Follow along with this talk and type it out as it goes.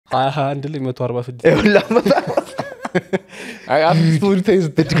አንድ ላይ 146 አይ አትስቱል ቴዝ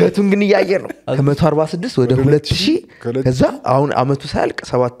እድገቱን ግን እያየር ነው ከ146 ወደ 2000 ከዛ አሁን አመቱ ሳያልቅ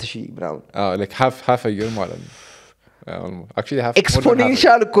 7000 ምናምን like half a year ማለት ነው actually half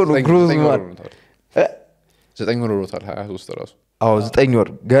exponential እኮ ነው growth ማለት 9 ወር ሮታል 23 ራሱ 9 ወር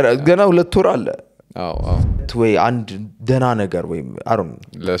ገና 2 ወር አለ አዎ ወይ አንድ ደና ነገር ወይ I don't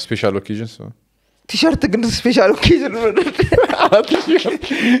know ለስፔሻል ኦኬዥንስ ቲሸርት ግን ስፔሻል ኦኬዥን ነው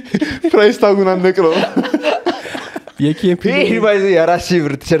ፕራይስ ታጉን አንነቅረው የኬምፒ ባይዘ ያራሲ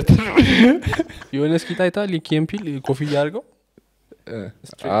ብር ቲሸርት የሆነ ስኪታይታል የኬምፒ ኮፍያ አድርገው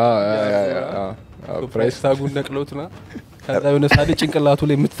ፕራይስ ታጉን ነቅለውትና ከዛ የሆነ ሳለ ጭንቅላቱ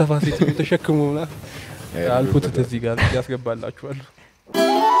ላይ የምትተፋሰት ተሸክሙና አልኩት እዚህ ጋር ያስገባላችኋል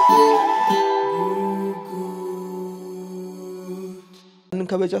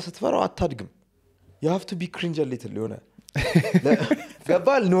ከበጃ ስትፈራው አታድግም you have to be cringe a little ሆነ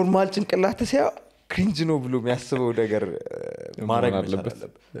ገባል ኖርማል ጭንቅላት ሲያ ክሪንጅ ነው ብሎ የሚያስበው ነገር ማረግ አለበት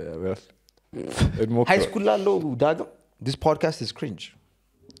ሃይ ስኩል ላለው ዳግም this podcast is cringe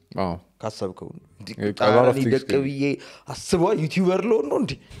ካሰብከው ቃላሪ ደቀብዬ አስበው ዩቲዩበር ሎ ነው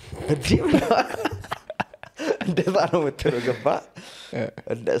እንዴ እንደዛ ነው ወጥተው ገባ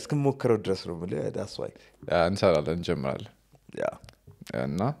እስከሞከረው ድረስ ነው ማለት that's why እንሰራለን እንጀምራለን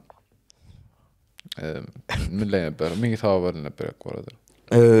እና ምን ላይ ነበር ምን ተዋወል ነበር ያቆረጠው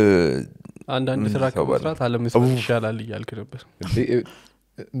አንዳንድ ስራ ከመስራት አለመስራት ይሻላል ይያልክ ነበር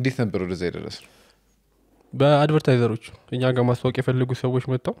እንዴት ነበር ወደዛ የደረሰው በአድቨርታይዘሮች እኛ ጋር ማስታወቂያ የፈልጉ ሰዎች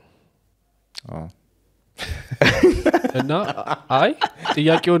መጣው እና አይ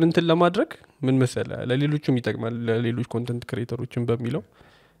ጥያቄውን እንትን ለማድረግ ምን መሰለ ለሌሎችም ይጠቅማል ለሌሎች ኮንተንት ክሬተሮችን በሚለው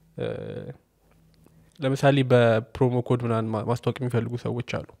ለምሳሌ በፕሮሞ ኮድ ምናን ማስታወቂያ የሚፈልጉ ሰዎች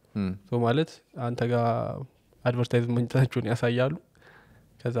አሉ ሶ ማለት አንተ ጋር አድቨርታይዝመንታቸውን ያሳያሉ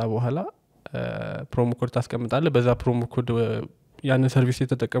ከዛ በኋላ ፕሮሞ ኮድ ታስቀምጣለህ በዛ ፕሮሞ ኮድ ያንን ሰርቪስ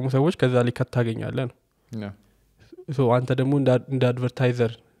የተጠቀሙ ሰዎች ከዛ ላይ ከታገኛለህ ነው ሶ አንተ ደግሞ እንደ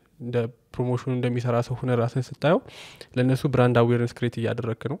አድቨርታይዘር እንደ ፕሮሞሽኑ እንደሚሰራ ሰው ሆነ ራስን ስታየው ለነሱ ብራንድ አዌርነስ ክሬት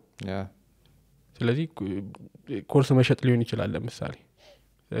እያደረክ ነው ስለዚህ ኮርስ መሸጥ ሊሆን ይችላል ለምሳሌ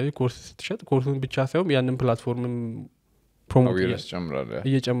ስለዚህ ኮርስ ስትሸጥ ኮርሱን ብቻ ሳይሆን ያንን ፕላትፎርምም ፕሮሞት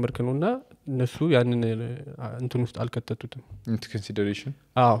እየጨመርክ ነውና እነሱ ያንን እንትን ውስጥ አልከተቱትም into consideration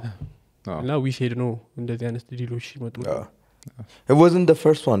እና we said no እንደዚህ አይነት ዲሎች ሲመጡ it wasn't the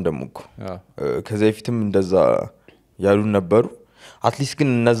first one ደግሞ ከዛ በፊትም እንደዛ ያሉ ነበሩ at least ግን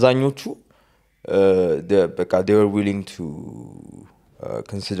እነዛኞቹ they were willing to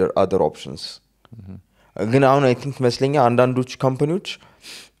consider other options ግን አሁን I think መስለኛ አንዳንዶቹ ካምፓኒዎች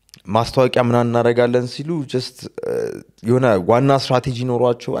ማስታወቂያ ምናን እናረጋለን ሲሉ just የሆነ ዋና ስትራቴጂ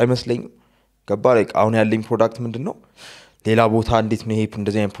ኖሯቸው አይመስለኝም ገባ like አሁን ያለኝ ፕሮዳክት ምንድነው ሌላ ቦታ እንዴት ነው ይሄ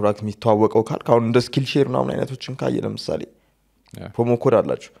እንደዚህ አይነት ፕሮዳክት የሚተዋወቀው ካልክ አሁን እንደ ስኪል ሼር እና ምን አይነቶችን ካየ ለምሳሌ ፕሮሞ ኮድ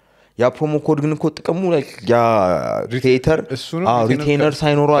አላችሁ ያ ፕሮሞ ኮድ ግን እኮ ጥቅሙ like ያ ክሬተር ሪቴነር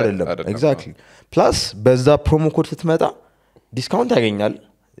ሳይኖር አይደለም exactly plus በዛ ፕሮሞ ኮድ ስትመጣ ዲስካውንት ያገኛል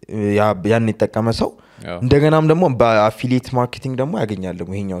ያን ይተቀመ ሰው እንደገናም ደግሞ በአፊሊየት ማርኬቲንግ ደግሞ ያገኛል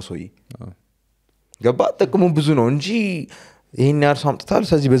ደግሞ ይሄኛው ሰውዬ ገባ ጥቅሙ ብዙ ነው እንጂ ይሄን ያርስ አምጥታል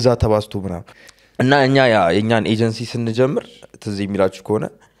ስለዚህ በዛ ተባስቶ ምናምን እና እኛ የኛን ኤጀንሲ ስንጀምር ትዝ የሚላችሁ ከሆነ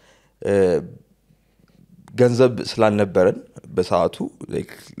ገንዘብ ስላልነበረን በሰዓቱ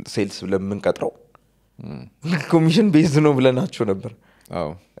like ሴልስ ለምንቀጥረው ኮሚሽን ቤዝድ ነው ብለናቸው ነበር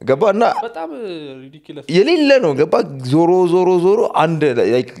ገባና በጣም ሪዲኩለስ የሌለ ነው ገባ ዞሮ አንድ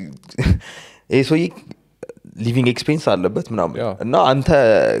like ኤሶይ ሊቪንግ ኤክስፔንስ አለበት ምናምን እና አንተ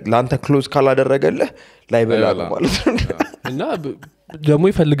ላንተ ክሎዝ ካላደረገልህ ላይበላ ማለት ነው እና ደግሞ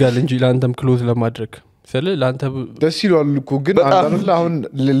ይፈልጋል እንጂ ላንተም ክሎዝ ለማድረግ ስለ ላንተ ደስ ይላል እኮ ግን አንዳንድ አሁን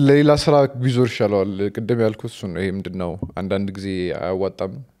ሌላ ስራ ቢዞር ይሻላል ቅድም ያልኩት እሱ ነው ይሄ ምንድነው አንዳንድ ጊዜ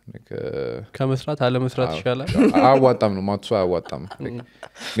አያዋጣም ከመስራት አለ መስራት ይሻላል አያዋጣም ነው ማጥሶ አያዋጣም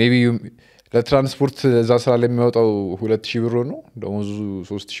ሜቢ ለትራንስፖርት እዛ ስራ ላይ የሚያወጣው 2000 ብር ነው ደሞዙ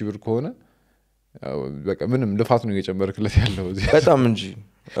 3000 ብር ከሆነ በቃ ምንም ልፋት ነው እየጨመርክለት ያለው እዚህ በጣም እንጂ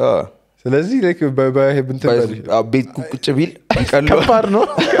ስለዚህ like በይሄ ብንተባል ቤት ቁጭ ቢል ከባድ ነው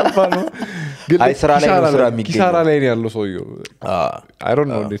አይ ስራ ላይ ነው ስራ የሚገኝ ኪሳራ ላይ ነው ያለው ሰውየው I don't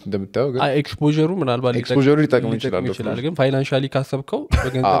know እንዴት እንደምታየው ግን ኤክስፖዠሩ ምናልባት ሊጠቅም ይችላል ግን ፋይናንሻሊ ካሰብከው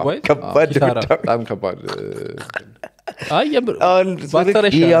በገንዘብ ወይ በጣም ከባድ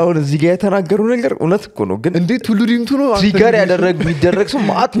አሁን እዚህ ጋር የተናገሩ ነገር እውነት እኮ ነው ግን እንዴት ሁሉ ዲምቱ ነው ትሪገር የሚደረግ ሰው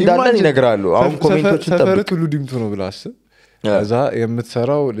ማአት እንዳለን ይነግራሉ አሁን ኮሜንቶችን ተፈረቱ ሁሉ ዲምቱ ነው ብላስ ከዛ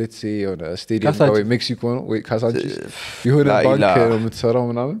የምትሰራው let's say የሆነ ስቴዲየም ወይ ሜክሲኮ ነው ወይ ካሳንቺስ የሆነ ባንክ ነው የምትሰራው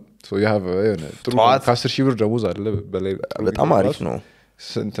ምናምን so you have የሆነ ጥሩ ከ10,000 ብር ደሞዝ አለ በላይ በጣም አሪፍ ነው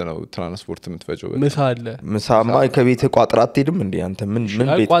ስንት ነው ትራንስፖርት የምትፈጀው ምሳ አለ ምሳማ ከቤት ቋጥራ አትሄድም እንዴ አንተ ምን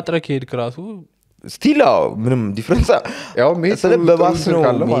ቤት ቋጥረ ከሄድክ ራሱ ስቲል ምንም ዲፍረንስ ያው ሜት ስለ በባስ ነው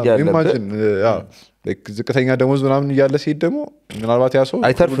ሜድ ያለበት ኢማጂን ያው ዝቅተኛ ደሞዝ ምናምን እያለ ሲሄድ ደግሞ ምናልባት ያ ሰው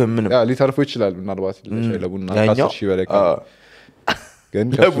አይተርፍም ምንም ሊተርፈው ይችላል ምናልባት ለቡና ያኛው 10,000 በላይ ግን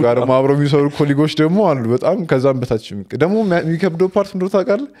ከሱ ጋር አብረው የሚሰሩ ኮሊጎች ደግሞ አሉ በጣም ከዛም በታች ደግሞ የሚከብደው ፓርት እንደው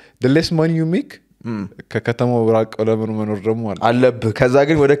ታውቃለህ the less money you make ከከተማው ራቅ ለመኖር ደግሞ አለብህ ከዛ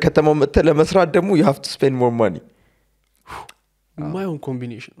ግን ወደ ከተማው መጥተህ ለመስራት ደግሞ you have to spend more money ማይሆን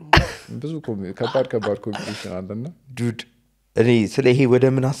ኮምቢኔሽን ብዙ ከባድ ኮምቢኔሽን አለና ዱድ እኔ ስለ ይሄ ወደ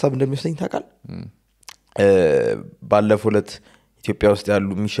ምን ሐሳብ እንደሚወስደኝ ታውቃለህ ባለፈው ዕለት ኢትዮጵያ ውስጥ ያሉ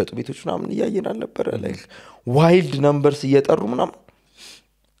የሚሸጡ ቤቶች ምናምን እያየን አልነበረ like wild numbers እየጠሩ ምናምን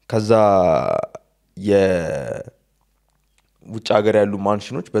ከዛ የውጭ ሀገር ያሉ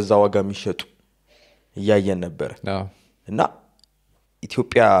ማንሽኖች በዛ ዋጋ የሚሸጡ እያየን ነበር እና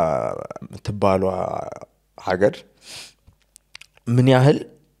ኢትዮጵያ የምትባለው ሀገር ምን ያህል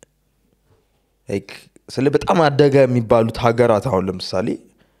like ስለ በጣም አደገ የሚባሉት ሀገራት አሁን ለምሳሌ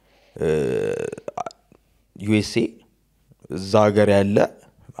USA እዛ ሀገር ያለ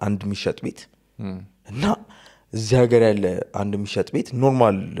አንድ የሚሸጥ ቤት እና እዚህ ሀገር ያለ አንድ የሚሸጥ ቤት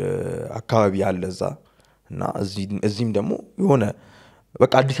ኖርማል አካባቢ ያለ እዛ እና እዚህም ደግሞ የሆነ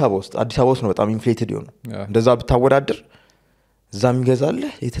በቃ አዲስ አበባ ውስጥ ነው በጣም ኢንፍሌትድ የሆነው እንደዛ ብታወዳድር እዛ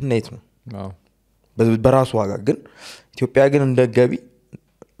የሚገዛልህ የትና የት ነው በራሱ ዋጋ ግን ኢትዮጵያ ግን እንደገቢ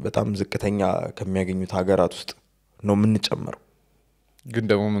በጣም ዝቅተኛ ከሚያገኙት ሀገራት ውስጥ ነው የምንጨምረው ግን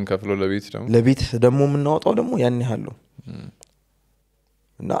ደግሞ ምን ከፍለው ለቤት ደግሞ የምናወጣው ደግሞ ያን ያህል ነው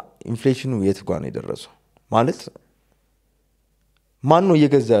እና ኢንፍሌሽኑ የት ጋር ነው የደረሰው ማለት ማን ነው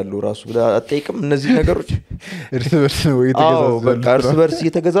እየገዛ ያለው ራሱ ብለ አጠይቅም እነዚህ ነገሮች እርስ በርስ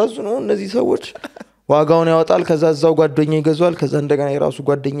እየተገዛዙ ነው እነዚህ ሰዎች ዋጋውን ያወጣል ከዛ እዛው ጓደኛ ይገዛዋል ከዛ እንደገና የራሱ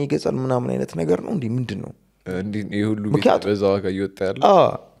ጓደኛ ይገዛል ምናምን አይነት ነገር ነው እንዴ ምንድነው እንዴ ይሄ ሁሉ ቤት በዛው ጋር ይወጣ ያለው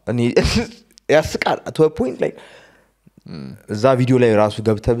እኔ ያስቃል to a point like እዛ ቪዲዮ ላይ ራሱ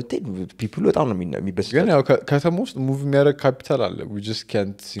ገብተህ ብትሄድ people በጣም ነው የሚበስጨው ግን ያው ከተማ ውስጥ ሙቭ የሚያደርግ ካፒታል አለ we just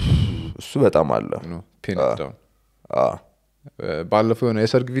can't see እሱ በጣም አለ pin it down ባለፈው ነው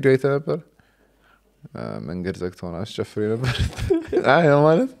የሰርግ ቪዲዮ አይተህ ነበር መንገድ ዘግተውና አስጨፍሬ ነበር አይ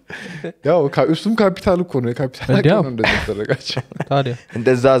ማለት ያው እሱም ካፒታል እኮ ነው የካፒታል ነው እንደዚህ ተደረጋቸው ታዲያ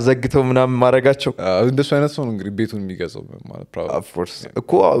እንደዛ ዘግተው ምናምን ማረጋቸው እንደሱ አይነት ሰው ነው እንግዲህ ቤቱን የሚገዛው ማለት ፕራውድ of course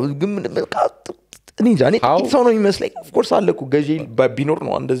እኮ ግን በቃ እኔ ጃኒ ሰው ነው የሚመስለኝ of course አለ እኮ ገዢ ቢኖር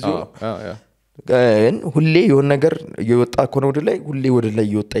ነው እንደዚህ ነው ግን ሁሌ የሆነ ነገር እየወጣ ከሆነ ወደ ላይ ሁሌ ወደ ላይ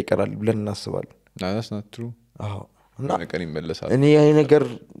እየወጣ ይቀራል ብለን እናስባለን that's not true እና ነገር ይመለሳል እኔ ይሄ ነገር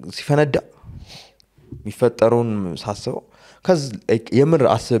ሲፈነዳ የሚፈጠሩን ሳስበው ከዚ የምር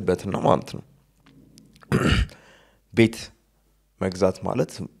አስብበትና ማለት ነው ቤት መግዛት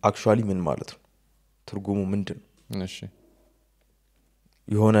ማለት actually ምን ማለት ነው ትርጉሙ ምንድነው እሺ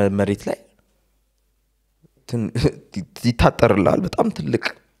የሆነ መሬት ላይ ይታጠርልሃል በጣም ትልቅ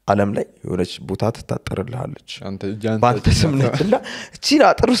ዓለም ላይ የሆነች ቦታ ትታጠርልሃለች ባንተ ስም ነውና እቺ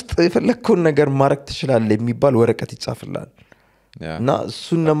አጥር ውስጥ የፈለከውን ነገር ማረክ ትችላለህ የሚባል ወረቀት ይጻፍልሃል እና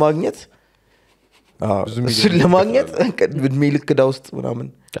እሱን ለማግኘት እድሜ ልክ ዳ ውስጥ ምናምን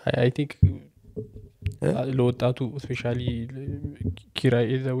I think ለወጣቱ ስፔሻሊ ኪራይ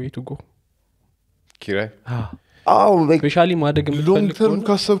is the way to go ኪራይ ስፔሻሊ ማደግ ሎንግ ተርም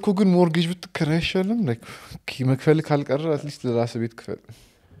ካሰብኩ ግን ሞርጌጅ ብትከራይ አይሻልም like መክፈል ካልቀረ አትሊስት ለራስ ቤት ክፈል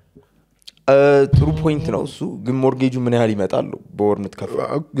ጥሩ ፖይንት ነው እሱ ግን ሞርጌጁ ምን ያህል ይመጣል በወር የምትከፍለው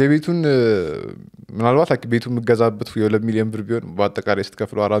የቤቱን ምናልባት ቤቱን የምትገዛበት 2 ሚሊዮን ብር ቢሆን በአጠቃላይ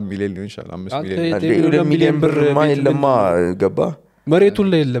ስትከፍለው 4 ሚሊዮን ሊሆን ይችላል 5 ሚሊዮን 2 ሚሊዮን ብር ማይለማ ገባ መሬቱን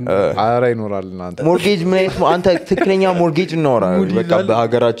ላይ የለም አራ ይኖራል እናንተ ሞርጌጅ ምን አይነት አንተ ትክክለኛ ሞርጌጅ እናወራ በቃ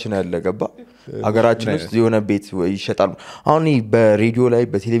በሀገራችን ያለ ገባ ሀገራችን ውስጥ የሆነ ቤት ይሸጣል አሁን በሬዲዮ ላይ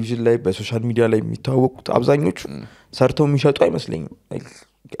በቴሌቪዥን ላይ በሶሻል ሚዲያ ላይ የሚታወቁት አብዛኞቹ ሰርተው የሚሸጡ አይመስለኝም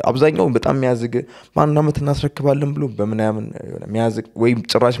አብዛኛው በጣም የሚያዝግ ማን አመት እናስረክባለን ብሎ በመናምን የሚያዝግ ወይ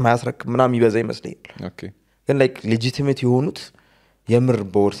ጭራሽ ማያስረክብ ምናምን ይበዛ ይመስለኛል ኦኬ ግን ላይክ ሌጂቲሜት የሆኑት የምር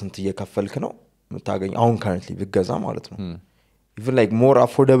በወር ስንት እየከፈልክ ነው የምታገኝ አሁን ካረንትሊ ብገዛ ማለት ነው even like more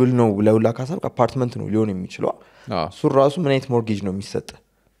affordable ነው ለውላ ካሳብ አፓርትመንት ነው ሊሆን የሚችለው እሱ ራሱ ምን አይነት ሞርጌጅ ነው የሚሰጥ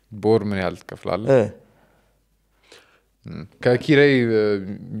በወር ምን ያህል ትከፍላለህ ከኪራይ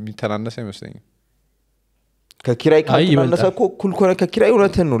የሚተናነስ አይመስለኝም ከኪራይ ካልተናነሰ እኮ ኩል ኮነ ከኪራይ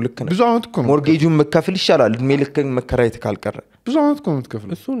እውነትን ነው ልክ ነው ብዙ አመት እኮ ነው ሞርጌጁን መከፈል ይሻላል እድሜ ልክን መከራየት ካልቀረ ብዙ አመት እኮ ነው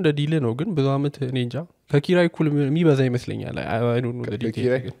የምትከፍለው እሱ እንደ ዲል ነው ግን ብዙ አመት እኔ እንጃ ከኪራይ ኩል የሚበዛ ይመስለኛል I don't know the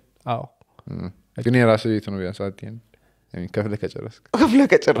details ግን የራስህ ቤት ነው ቢያንስ አትይን ከፍለህ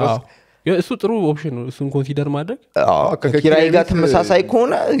ከጨረስክ እሱ ጥሩ ኦፕሽን ነው እሱን ኮንሲደር ማድረግ ከኪራይ ጋር ተመሳሳይ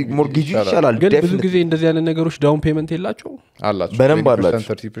ከሆነ ሞርጌጁ ይሻላል ግን ብዙ ጊዜ እንደዚህ አይነት ነገሮች ዳውን ፔመንት የላቸው አላችሁ በደንብ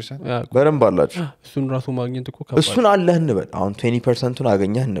አላችሁ እሱን ራሱ ማግኘት እኮ እሱን አለህ እንበል አሁን 20%ን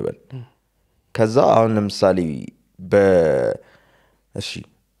አገኘህ እንበል ከዛ አሁን ለምሳሌ እሺ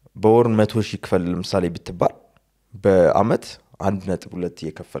በወር 100,000 ክፈል ለምሳሌ ብትባል በአመት 1.2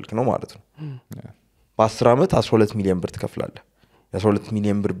 እየከፈልክ ነው ማለት ነው በ10 አመት 12 ሚሊዮን ብር ትከፍላለህ የ12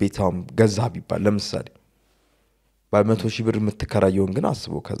 ሚሊዮን ብር ቤታም ገዛ ቢባል ለምሳሌ በ100,000 ብር የምትከራየውን ግን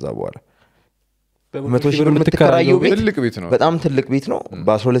አስበው ከዛ በኋላ 100,000 ብር የምትከራየው ቤት ትልቅ ቤት ነው በጣም ትልቅ ቤት ነው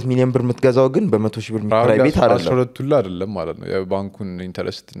በ12 ሚሊዮን ብር የምትገዛው ግን በ100,000 ብር የሚከራይ ቤት አይደለም 12 ሁላ አይደለም ማለት ነው የባንኩን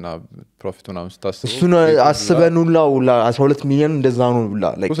ኢንተረስት እና ፕሮፊቱን አምስታስበው እሱን አስበኑላው 12 ሚሊዮን እንደዛ ነው ብላ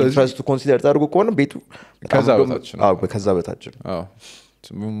ላይክ ኢንትረስት ኮንሲደር ታርጎ ከሆነ ቤቱ ከዛ በታች ነው አዎ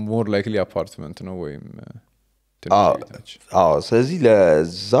ሞር ላይክሊ አፓርትመንት ነው ወይም ስለዚህ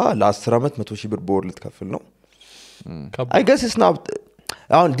ለዛ ለ10 አመት 100,000 ብር በወር ልትከፍል ነው I guess it's not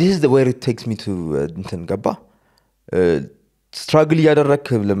አሁን this is the where it takes me to እንትን ገባ ስትራግል ያደረክ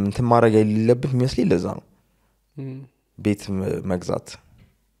ለምን ተማረጋ የሌለብህ መስሊ ለዛ ነው ቤት መግዛት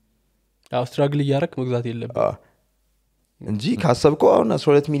ስትራግል ያደረክ መግዛት የለብህ እንጂ ካሰብከው አሁን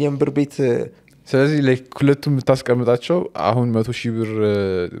 12 ሚሊዮን ብር ቤት ስለዚህ ላይክ ሁለቱም የምታስቀምጣቸው አሁን 100,000 ብር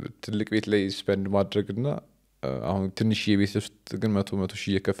ትልቅ ቤት ላይ ስፔንድ ማድረግና አሁን ትንሽ የቤት ውስጥ ግን 100,000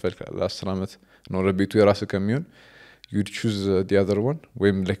 እየከፈልክ ለ10 አመት ኖረ ቤቱ የራስህ ከሚሆን you'd choose the other one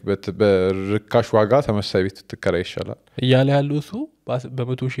ወይም like በርካሽ ዋጋ ተመሳሳይ ቤት ትከራይ ይሻላል እያለ ያለው እሱ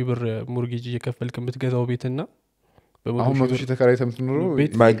በ100,000 ብር ሞርጌጅ እየከፈልክ የምትገዛው ቤትና አሁን 100,000 ተከራይተህ የምትኖረው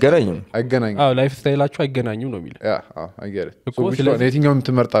አይገናኝም ላይፍ ስታይላችሁ አይገናኝም ነው የሚለው አይገርም የትኛውን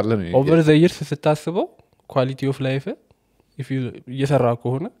ትመርጣለህ ነው ኦቨር ዘ ይርስ ስታስበው ኳሊቲ ኦፍ ላይፍ if you እየሰራ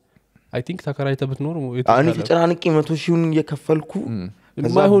ከሆነ I think ተከራይተህ ብትኖር አሁን ተጨናንቄ 100,000ን እየከፈልኩ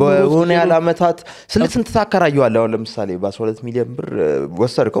ከዛ በሆነ ያለ አመታት ስንት ታከራየዋለህ አሁን ለምሳሌ በ12 ሚሊዮን ብር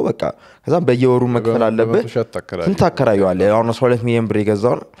ወሰድከው በቃ ከዛ በየወሩ መክፈል አለበት ስንት ታከራየዋለህ አሁን 12 ሚሊዮን ብር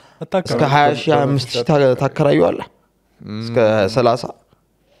የገዛው ነው እስከ 20,000 ታከራየዋለህ እስከ 30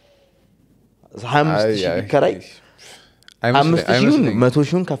 25,000 ከራይ 5,000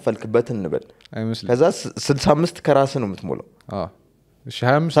 100,000 ከፈልክበት እንበል ከዛ 65 ከራስ ነው የምትሞላው እሺ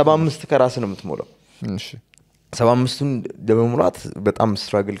 75 ከራስ ነው የምትሞላው እሺ 75ን ለመሙላት በጣም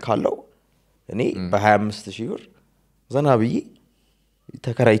ስትራግል ካለው እኔ በ25,000 ብር ዘና ብዬ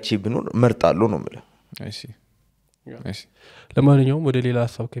ተከራይቼ ብኖር መርጣለሁ ነው ማለት አይ ሲ ለማንኛውም ወደ ሌላ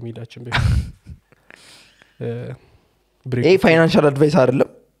ሐሳብ ከመሄዳችን በፊት ፋይናንሻል አድቫይስ አይደለም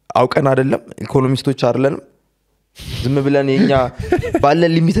አውቀን አይደለም ኢኮኖሚስቶች አይደለንም ዝም ብለን የኛ ባለ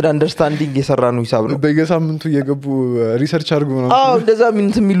ሊሚትድ አንደርስታንዲንግ የሰራነው ሂሳብ ነው በየሳምንቱ እየገቡ ሪሰርች አድርጉ ነው እንደዛ ምን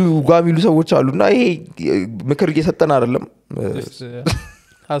የሚሉ ጓሚሉ ሰዎች አሉና ይሄ ምክር እየሰጠን አይደለም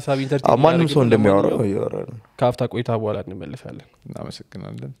ሐሳብ ኢንተርቴይን ማንም ሰው እንደሚያወራው ይወራል ካፍታ ቆይታ በኋላ እንመለሳለን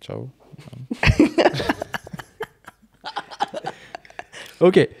እናመሰግናለን ቻው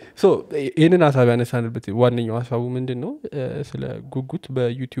ኦኬ ሶ ይሄንን ሐሳብ ያነሳንበት ዋነኛው ሐሳቡ ምንድነው ስለ ጉጉት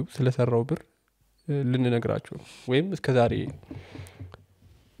በዩቲዩብ ስለሰራው ብር ልንነግራችሁ ወይም እስከዛሬ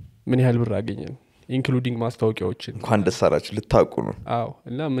ምን ያህል ብር አገኘን ኢንክሉዲንግ ማስታወቂያዎችን እንኳን ደሳራችሁ ልታውቁ ነው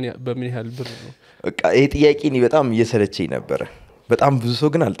እና በምን ያህል ብር ነው በቃ ይሄ ጥያቄ እኔ በጣም እየሰለቸኝ ነበር በጣም ብዙ ሰው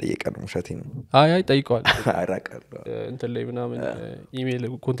ግን አልጠየቀንም ውሸቴ ነው አይ ጠይቀዋል አራቀለሁ እንትን ላይ ምናምን ኢሜል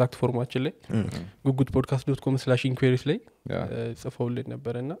ኮንታክት ፎርማችን ላይ gugut.podcast.com/inquiries ላይ ጽፈውልን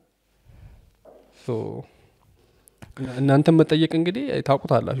ነበርና ሶ እናንተም መጠየቅ እንግዲህ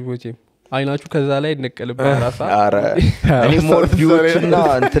ታውቁታላችሁ ወይም አይናችሁ ከዛ ላይ እንቀልባ ራሳ አረ እኔ ሞር ቪውዎችና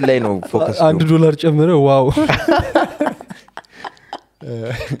እንትን ላይ ነው ፎከስ $1 ጨምረ ዋው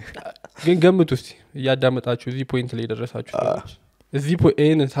ግን ገምቱ እስቲ ያዳመጣችሁ እዚህ ፖይንት ላይ ደረሳችሁ ሰዎች እዚህ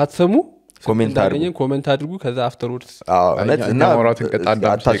ፖይንት ሳትሰሙ ኮሜንት አድርጉ ከዛ አፍተርወርድስ እና ወራትን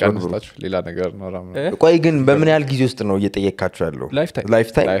ቀጣዳችሁ ሌላ ነገር ነው ቆይ ግን በምን ያህል ጊዜ ውስጥ ነው እየጠየካችሁ ያለው ላይፍ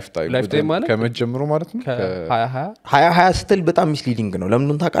ታይም ማለት ከመጀመሩ ማለት ነው ከ2020 ስትል በጣም ሚስሊዲንግ ነው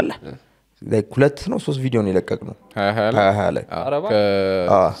ለምን ታውቃለህ ላይክ 2 ነው 3 ቪዲዮ ነው የለቀቅነው 2020 ላይ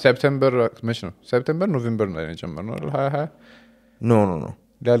ሴፕቴምበር መች ነው ሴፕቴምበር ኖቬምበር ላይ ነው የጀመርነው 2020 ኖ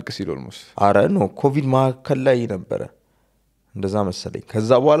ሊያልቅ ሲል ኦልሞስት አረ ነው ኮቪድ ማከል ላይ ነበረ እንደዛ መሰለኝ ከዛ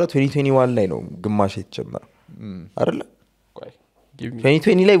በኋላ 2021 ላይ ነው ግማሽ የተጀመረው አይደለ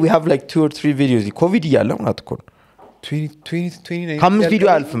 2020 ላይ we have like 2 or 3 videos ኮቪድ እያለ ማለት እኮ 2020 5 ቪዲዮ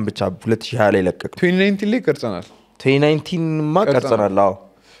አልፍም ብቻ 2020 ላይ ለቀቅ 2019 ላይ ቀርጸናል 2019 ማ ቀርጸናል አዎ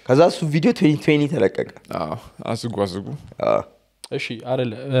ከዛ እሱ ቪዲዮ 2020 ተለቀቀ አስጉ እሺ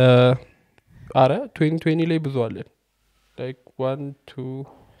አይደለ አረ 2020 ላይ ብዙ አለ like 1 2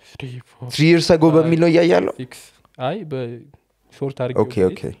 3 4 3 years ago በሚለው ያያለው አይ በሾርት አርግ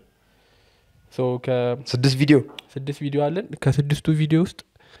ኦኬ ሶ ስድስት ቪዲዮ አለን ከስድስቱ ቪዲዮ ውስጥ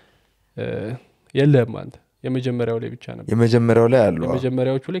የለም አንተ የመጀመሪያው ላይ ብቻ ነበር የመጀመሪያው ላይ አሉ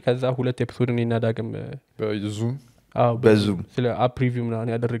የመጀመሪያዎቹ ላይ ከዛ ሁለት ኤፒሶድ እኔና ዳግም በዙም በዙም ስለ አፕ ሪቪው ምናምን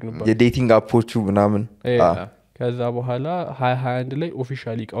ያደረግንበት የዴቲንግ አፖቹ ምናምን ከዛ በኋላ 2021 ላይ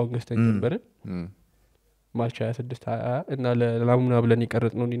ኦፊሻሊ እቃውን ገዝተን ጀመርን ማርች 26 እና ለላሙና ብለን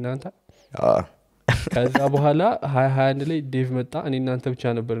ይቀርጥ ነው እናንተ ከዛ በኋላ 2021 ላይ ዴቭ መጣ እኔ እናንተ ብቻ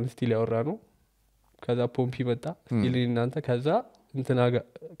ነበርን ስቲል ያወራ ነው ከዛ ፖምፒ መጣ ስቲል እናንተ ከዛ እንትናጋ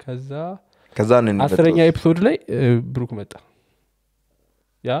ከዛ ነን 10ኛ ኤፒሶድ ላይ ብሩክ መጣ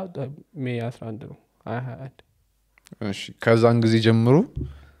ያ ሜይ 11 ነው 2021 እሺ ከዛን ጊዜ ጀምሮ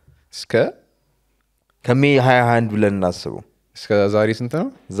እስከ ከሜይ 21 ብለን እናስበው እስከ ዛሬ ስንት ነው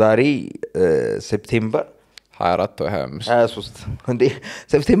ዛሬ ሴፕቴምበር 24 25 23 እንዴ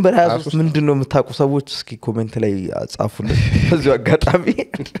ሴፕቴምበር 23 ምንድነው የምታውቁ ሰዎች እስኪ ኮሜንት ላይ ጻፉልን በዚህ አጋጣሚ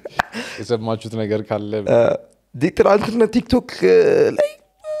የሰማችሁት ነገር ካለ ዲትራንትና ቲክቶክ ላይ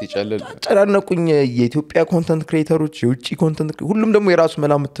ይጨልል ጨራነቁኝ የኢትዮጵያ ኮንተንት ክሬተሮች የውጪ ኮንተንት ሁሉም ደግሞ የራሱ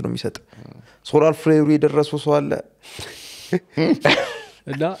መላምት ነው የሚሰጥ ሶላር ፍሬሩ የደረሰው ሰው አለ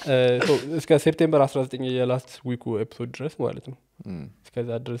እና እስከ ሴፕቴምበር 19 የላስት ዊኩ ኤፒሶድ ድረስ ማለት ነው እስከዛ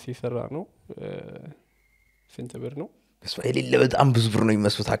ድረስ ይሰራ ነው ስንት ብር ነው እስራኤል በጣም ብዙ ብር ነው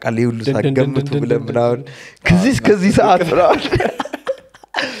የሚመስሉት አቃለ ይሁሉ ሳገምቱ ብለን ብናውን ከዚህ ሰዓት ነው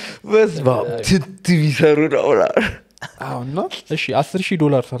በስባ ትቲቪ ሰሩ ነው አሁንና እሺ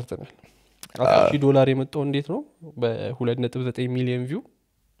 $10,000 ሰርተናል $10,000 የመጣው እንዴት ነው በ2.9 ሚሊዮን ቪው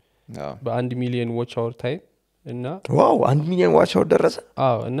በ1 ሚሊዮን ዋች አወር ታይም እና ዋው 1 ሚሊዮን ዋች አወር ደረሰ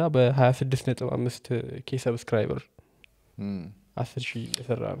እና በ26.5 ኬ ሰብስክራይበር 10,000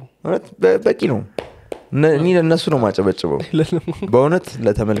 የሰራ ነው በቂ ነው እኔ ለነሱ ነው ማጨበጭበው በእውነት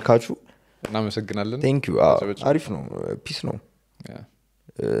ለተመልካቹ እናመሰግናለን ቴንክ ዩ አሪፍ ነው ፒስ ነው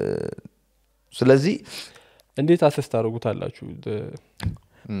ስለዚህ እንዴት አሰስ ታደርጉታላችሁ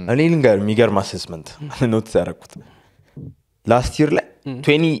እኔ ልንገር የሚገርም አሰስመንት ኖትስ ያደረኩት ላስት ይር ላይ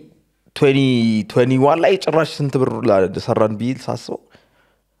 2021 ላይ ጭራሽ ስንት ብር ሰራን ቢል ሳስበው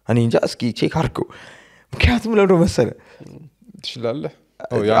እኔ እንጃ እስኪ ቼክ አድርገው ምክንያቱም ለምን መሰለ ትችላለህ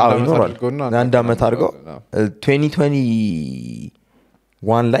አንድ አመት አድርገው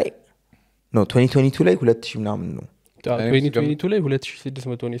 2021 ላይ ነው 2022 ላይ 2000 ምናምን ነው 2022 ላይ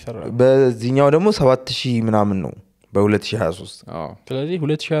 2600 ነው የሰራው በዚህኛው ደግሞ 7000 ምናምን ነው በ2023 ስለዚህ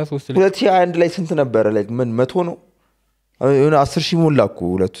 2023 2021 ላይ ስንት ነበረ ላይ ምን 100 ነው የሆነ 10,000 ሞላኩ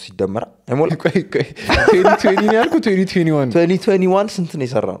ሁለቱ ሲደመር አይሞላ 2020 ነው ያልኩት 2021 ስንት ነው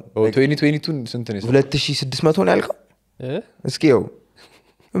የሰራው 2022 ስንት ነው 2600 ነው ያልከው እስኪ ያው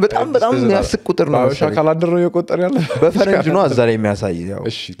በጣም የሚያስቅ ቁጥር ነው ሻካላደር ነው የቆጠር ያለ በፈረንጅ ነው አዛ ላይ የሚያሳይ ያው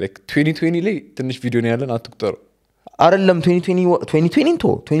እሺ ላይክ 2020 ላይ ትንሽ ቪዲዮ ነው ያለን አትቁጠሩ አይደለም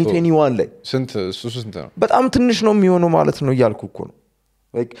 2021 ላይ ስንት ነው በጣም ትንሽ ነው የሚሆነው ማለት ነው እያልኩ እኮ ነው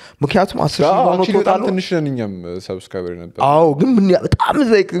ላይክ ምክንያቱም 10,000 ሆኖ ቶታል ትንሽ ነኝም ሰብስክራይበር ነበር አዎ ግን በጣም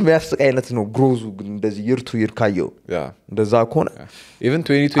ላይክ የሚያስቅ አይነት ነው ግሮዙ ግን እንደዚህ ይርቱ ይርካየው እንደዛ ከሆነ even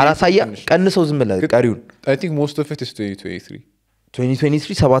 2020 አላሳያ ቀንሰው ዝም ብለ ቀሪውን I think most of it is 2023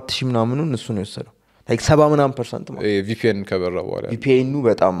 7000 ምናምኑን እሱ ነው የወሰደው ላይክ 70 ምናምን % ማለት VPN ከበራ በኋላ VPN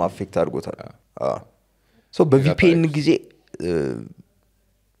በጣም አፌክት አድርጎታል so በVPN ጊዜ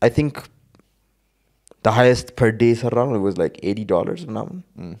I think the highest per day around it was like $80 ምናምን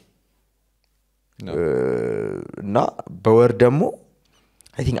እና በወር ደግሞ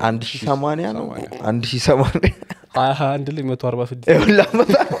I think 1080 ነው 1080 21 ላይ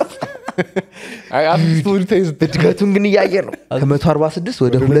 146 አይ አብሶሉት ታይዝ እድገቱን ግን እያየ ነው ከ146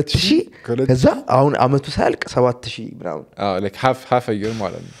 ወደ 2000 ከዛ አሁን አመቱ ሳያልቅ 7000 ምናምን like half a year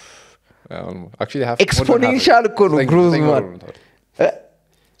ማለት ነው actually half exponential እኮ ነው growth ማለት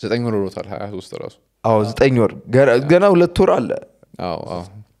 9 ወር ሆኖታል 23 ራሱ 9 ወር ገና 2 ወር አለ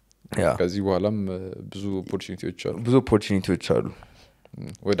ከዚህ በኋላም ብዙ ኦፖርቹኒቲዎች አሉ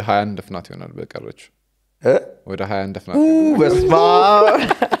ወደ 21 ደፍናት ይሆናል በቀረች ወደ 21 ደፍናት በስማ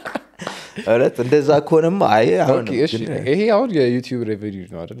አረት እንደዛ ከሆነማ አይ አሁን ይሄ አሁን የዩቲዩብ ሬቨኒው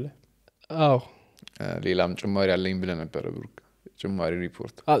ነው አይደለ አዎ ሌላም ጭማሪ አለኝ ብለ ነበር ብሩክ ጭማሪ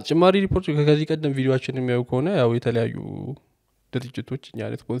ሪፖርት ከዚህ ቀደም ቪዲዮአችን የሚያዩ ከሆነ ያው የተለያዩ ድርጅቶች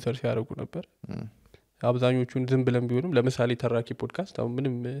እኛን ስፖንሰር ሲያደርጉ ነበር አብዛኞቹን ዝም ብለን ቢሆንም ለምሳሌ ተራኪ ፖድካስት አሁን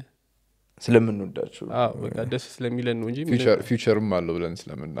ምንም ስለምንወዳቸው በቃ ደስ ስለሚለን ነው እንጂ ፊውቸርም አለው ብለን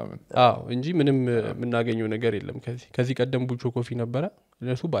ስለምናምን እንጂ ምንም የምናገኘው ነገር የለም ከዚህ ቀደም ቡቾ ኮፊ ነበረ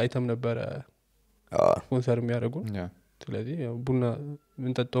እነሱ በአይተም ነበረ ስፖንሰር የሚያደርጉን ስለዚህ ቡና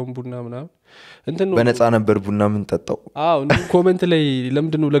ምንጠጣው ቡና ምናምን እንትን ነው በነፃ ነበር ቡና ምንጠጣው እንዴ ኮሜንት ላይ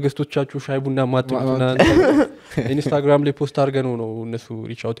ለምንድን ነው ለገስቶቻችሁ ሻይ ቡና ማጥጡና ኢንስታግራም ላይ ፖስት አድርገን ነው እነሱ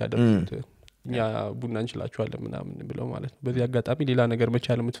ሪች አውት ያደረጉት እኛ ቡና እንችላችኋለን ምናምን ብለው ማለት ነው በዚህ አጋጣሚ ሌላ ነገር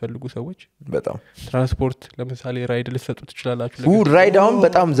መቻል የምትፈልጉ ሰዎች በጣም ትራንስፖርት ለምሳሌ ራይድ ልትሰጡ ትችላላችሁ ራይድ አሁን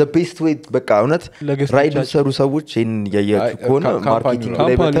በጣም ዘ ቤስት ዌይ በቃ እውነት ራይድ ምሰሩ ሰዎች ይህን እያያችሁ ከሆነ ማርኬቲንግ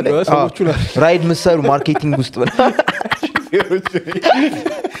ላይ በተለይ ራይድ ምሰሩ ማርኬቲንግ ውስጥ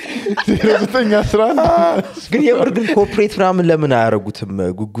ግን የምር ግን ኮርፖሬት ምናምን ለምን አያረጉትም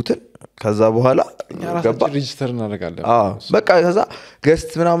ጉጉትን ከዛ በኋላ ገባ ሬጂስተር እናደርጋለን በቃ ከዛ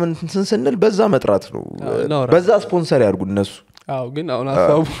ገስት ምናምን ስንል በዛ መጥራት ነው በዛ ስፖንሰር ያርጉ እነሱ አዎ ግን አሁን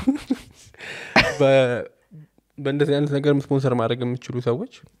አሳቡ በእንደዚህ አይነት ነገር ስፖንሰር ማድረግ የምትችሉ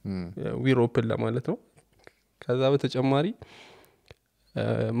ሰዎች ዊር ኦፕን ለማለት ነው ከዛ በተጨማሪ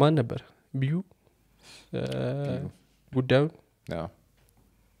ማን ነበር ቢዩ ጉዳዩን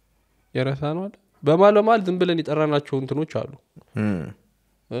የረሳ ነው አይደል በማለማል ዝም ብለን ይጠራናቸው እንትኖች አሉ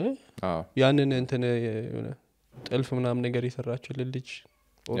ያንን እንትን የሆነ ጥልፍ ምናምን ነገር ይሰራችልን ልጅ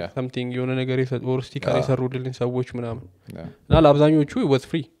or something የሆነ ነገር or ስቲከር ይሰሩልን ሰዎች ምናምን እና ለአብዛኞቹ was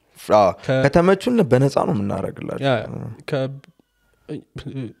free ከተመቹን በነፃ ነው የምናደርግላቸው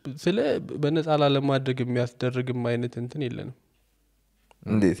ስለ በነፃ ላለማድረግ የሚያስደርግም አይነት እንትን የለንም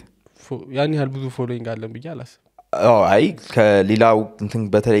እንዴት ያን ያህል ብዙ ፎሎዊንግ አለን ብዬ አላስብም አይ ከሌላው እንትን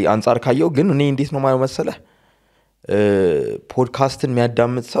በተለይ አንፃር ካየው ግን እኔ እንዴት ነው ማለት መሰለህ ፖድካስትን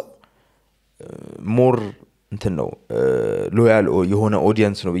የሚያዳምጥ ሰው ሞር እንትን ነው ሎያል የሆነ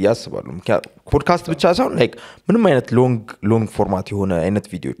ኦዲየንስ ነው ብዬ አስባለሁ ፖድካስት ብቻ ሳይሆን ላይክ ምንም አይነት ሎንግ ፎርማት የሆነ አይነት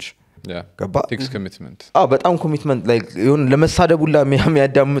ቪዲዮዎች ገባ ቴክስ ኮሚትመንት በጣም ኮሚትመንት ላይክ ይሁን ለመሳደቡላ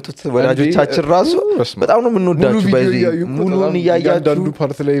የሚያዳምጡት ወላጆቻችን ራሱ በጣም ነው የምንወዳችሁ በዚህ ሙሉን ያያችሁ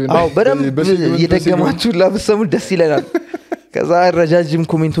በደንብ እየደገማችሁ ለብሰሙ ደስ ይለናል ከዛ ረጃጅም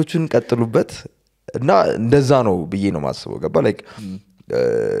ኮሜንቶችን ቀጥሉበት እና እንደዛ ነው ብዬ ነው ማስበው ገባ ላይክ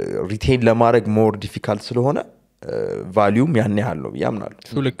ሪቴን ለማድረግ ሞር ዲፊካልት ስለሆነ ቫልዩም ያን ያህል ነው ያምናሉ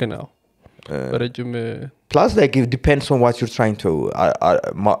እሱ ልክ ነው በረጅም plus like it depends on what you're trying to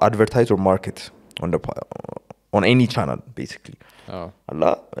advertise or market on any channel basically አላ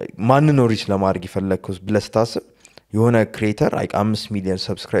ማን ነው ሪች ለማድረግ ይፈልኩስ ብለስታስብ የሆነ ክሬተር like 5 ሚሊዮን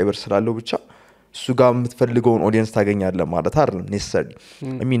ሰብስክራይበር ስላለው ብቻ እሱ ጋር የምትፈልገውን ኦዲየንስ ታገኛለህ ማለት አይደለም necessarily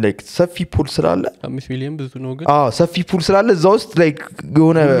I mean like ሰፊ ፑል ስላለ 5 ሚሊዮን ብዙ ነው ግን ሰፊ ፑል ስላለ እዛ ውስጥ like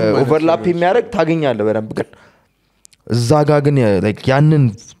የሆነ ኦቨርላፕ የሚያደርግ ታገኛለህ በደንብ ግን እዛ ጋር ግን like ያንን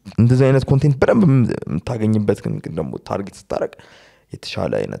እንደዚህ አይነት ኮንቴንት በደንብ የምታገኝበት ግን ደግሞ ታርጌት ስታረግ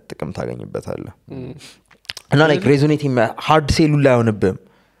የተሻለ አይነት ጥቅም ታገኝበታለህ እና like resonate hard sell ላይ ሆነብም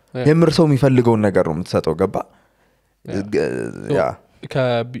የምር ሰው የሚፈልገውን ነገር ነው የምትሰጠው ገባ ያ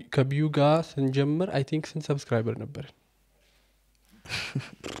ከቢዩ ጋር ስንጀምር አይ ቲንክ ስንት ሰብስክራይበር ነበር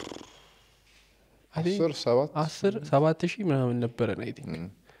 10,000 ምናምን ነበር አይ ቲንክ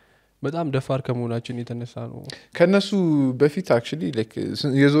በጣም ደፋር ከመሆናችን የተነሳ ነው ከነሱ በፊት actually like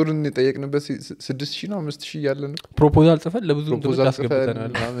የዞርን የጠየቅንበት 6,000 ነው 5,000 ያለ ነው ፕሮፖዛል ጽፈን ለብዙ እንትኖች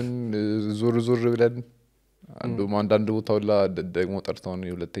አስገብተናል አሁን ዞር ብለን አንዳንድ ቦታው ላ ደግሞ ጠርተው ነው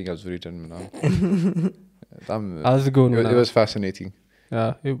የሁለተኛ ዙር ሄደን ምናምን በጣም አዝገው ነው it was fascinating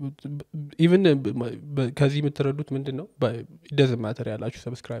even ከዚህ የምትረዱት ምንድነው it doesn't matter ያላችሁ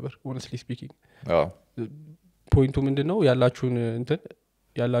ሰብስክራይበር honestly speaking ፖይንቱ ምንድነው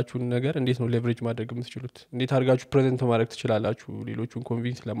ያላችሁን ነገር እንዴት ነው ሌቨሬጅ ማድረግ የምትችሉት እንዴት አድርጋችሁ ፕሬዘንት ማድረግ ትችላላችሁ ሌሎቹን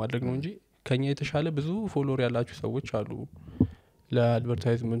ኮንቪንስ ለማድረግ ነው እንጂ ከኛ የተሻለ ብዙ ፎሎወር ያላችሁ ሰዎች አሉ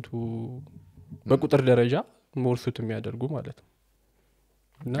ለአድቨርታይዝመንቱ በቁጥር ደረጃ ሞርሱት የሚያደርጉ ማለት ነው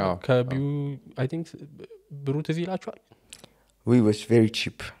እና ከቢዩ አይ ቲንክ ብሩት እዚህ ይላችኋል we was very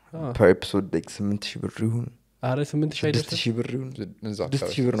cheap per episode like 8,000 ብር ይሁን አረ 8,000 አይደለም 6,000 ብር ይሁን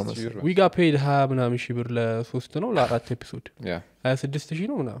 6,000 ብር ነው መሰለኝ we got paid 20 ምናምን ሺህ ብር ለ3 ነው ለ4 ኤፒሶድ 26,000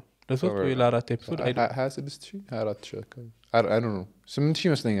 ነው ምናምን ለ3 ወይ ለ4 ኤፒሶድ አይደለም 26,000 24,000 I don't know 8,000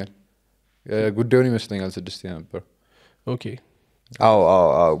 ይመስለኛል ጉዳዩን ይመስለኛል 6,000 ነበር ኦኬ አዎ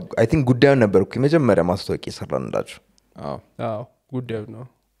I think ጉዳዩ ነበር እኮ መጀመሪያ ማስታወቂያ ሰራንላችሁ አዎ ጉዳዩ ነው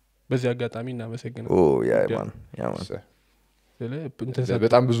በዚህ አጋጣሚ እናመሰግናለን ያ ማን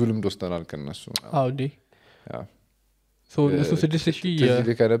በጣም ብዙ ልምድ ወስደናል ከነሱ አዎ እንዴ ሶ እሱ 6,000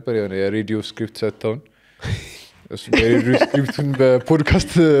 የዚህ ከነበር የሆነ የሬዲዮ ስክሪፕት ሰጥተውን እሱ የሬዲዮ ስክሪፕቱን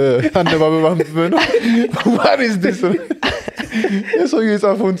በፖድካስት አነባበብ አንብበ ነው what is this የሰው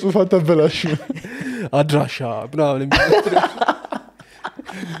የጻፈውን ጽሁፍ አታበላሽ አድራሻ ምናምን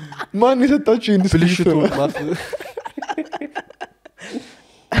ማን የሰጣችሁ ይህን ብልሽቱ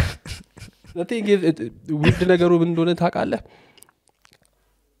ውድ ነገሩ ምን እንደሆነ ታውቃለህ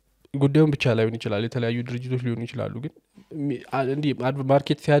ጉዳዩን ብቻ ላይሆን ይችላል የተለያዩ ድርጅቶች ሊሆኑ ይችላሉ ግን እንዲ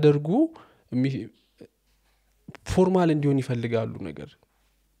ማርኬት ሲያደርጉ ፎርማል እንዲሆን ይፈልጋሉ ነገር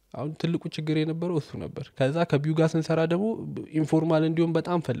አሁን ትልቁ ችግር የነበረው እሱ ነበር ከዛ ከቢዩ ጋር ስንሰራ ደግሞ ኢንፎርማል እንዲሆን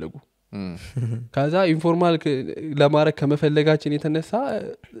በጣም ፈለጉ ከዛ ኢንፎርማል ለማድረግ ከመፈለጋችን የተነሳ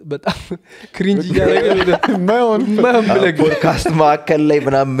በጣም ክሪንጅ እያደረገ ማይሆን ፖድካስት ማዕከል ላይ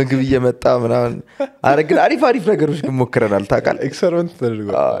ምናምን ምግብ እየመጣ ምናምን አረግን አሪፍ ነገሮች ግን ሞክረናል ታውቃለህ ኤክስፐሪመንት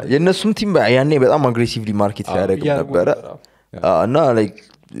ተደርጓል የእነሱም ቲም ያኔ በጣም አግሬሲቭሊ ማርኬት ሊያደርግ ነበረ እና ላይክ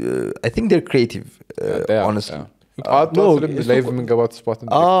I think they're creative honestly ላይቭ የምንገባት ስፓት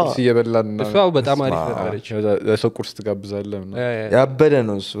እየበላን እሷው በጣም አሪፍ ነበረች ለሰው ቁርስ ትጋብዛለህ ያበደ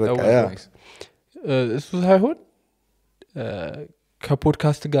ነው እሱ በቃ እሱ ሳይሆን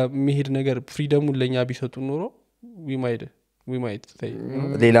ከፖድካስት ጋር የሚሄድ ነገር ፍሪደሙን ለኛ ቢሰጡ ኖሮ we might say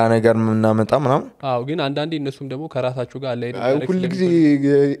ሌላ ነገር ምናመጣ ምናምን ግን አንዳንዴ እነሱም ደግሞ ከራሳቸው ጋር ላይ ሁሉ ጊዜ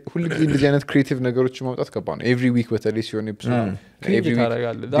እንደዚህ አይነት ክሬቲቭ ነገሮች ማውጣት ከባድ ነው ኤቭሪ ዊክ በተለይ ሲሆን ኤፒሶድ ኤቭሪ ዊክ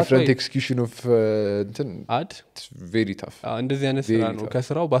ዲፈረንት ኤክስኪዩሽን ኦፍ እንትን አድ ቬሪ ታፍ እንደዚህ አይነት ስራ ነው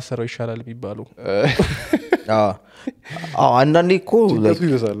ከስራው ባሰራው ይሻላል የሚባለው አንዳንዴ እኮ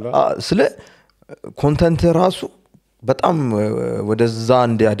ስለ ኮንተንት ራሱ በጣም ወደዛ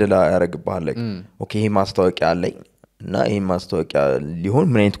እንዲያደላ ያደርግብሃል ኦኬ ይሄ ማስታወቂያ አለኝ እና ይሄ ማስታወቂያ ሊሆን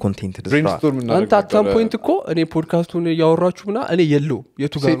ምን አይነት ኮንቴንት ድስራ አንተ አታም ፖይንት እኮ እኔ ፖድካስቱን ያወራችሁና እኔ የለው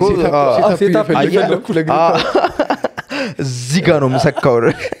የቱ ጋር ሴታፕ ይፈልኩ ለግራ እዚህ ጋር ነው መሰካው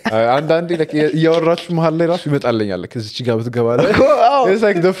አንዳንዴ like ያወራችሁ መሃል ላይ ራሱ ይመጣልኛል ከዚች ጋር ብትገባለ it's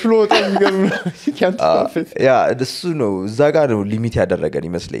like the flow ታምገም you can't stop it ያ እሱ ነው እዛ ጋር ነው ሊሚት ያደረገን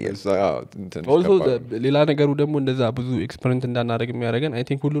ይመስለኛል also ሌላ ነገሩ ደግሞ እንደዛ ብዙ ኤክስፐሪመንት እንዳናደርግ የሚያደርገን I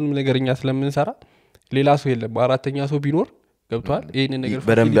think ሁሉንም ነገርኛ ስለምንሰራ ሌላ ሰው የለም አራተኛ ሰው ቢኖር ገብቷል ይሄን ነገር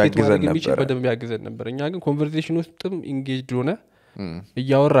በደንብ ያግዘን ነበር እኛ ግን ኮንቨርሴሽን ውስጥም ኢንጌጅድ ሆነ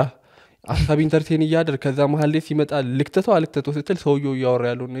እያወራ አሳብ ኢንተርቴን እያደር ከዛ መሃል ላይ ሲመጣ ልክተተው ስትል ሰውየው እያወራ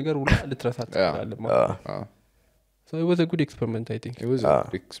ያለውን ነገር ሁሉ ልትረሳ ትችላለህ so it was a good experiment I think it was a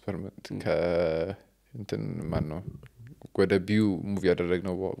good experiment እንትን ማን ነው ወደ ቢዩ ሙቪ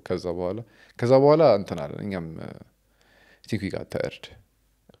ያደረግነው ከዛ በኋላ እንትን አለ እኛም think we got tired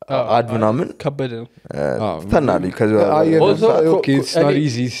አድ ምናምን ከበደ ነው ተናል ከዛ okay it's not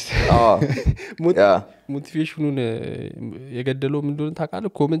easy ሞቲቬሽኑን የገደለው ምን እንደሆነ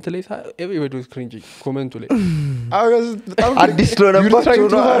ታውቃለህ ኮሜንት ላይ everybody was cringing ኮሜንቱ ላይ አዲስ ለነበራችሁ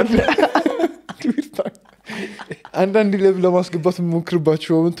አንዳንድ ለማስገባት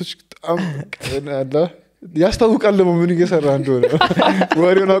የምሞክርባቸው ሞመንቶች በጣም አለ ያስታውቃል ደግሞ ምን እየሰራ እንደሆነ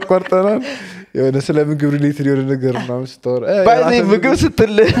ወሬውን አቋርጠናል የሆነ ስለ ምግብ ሪሌትድ የሆነ ነገር ምናምን ስታወራ ባይዚ ምግብ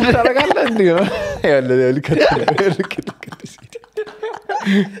ስትል ታረጋለህ እንዴ ነው ያለ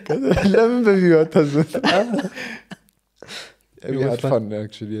ለምን በቪዲዮ አታዘዝ fun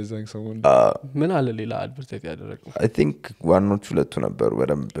actually የዛን ሰሞን ምን አለ ሌላ አድቨርታይዝ ያደረገው I think ዋናዎቹ ሁለቱ ነበሩ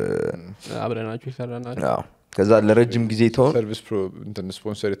በደንብ አብረናችሁ ይሰራናል ከዛ ለረጅም ጊዜ ተውን ሰርቪስ ፕሮ እንትን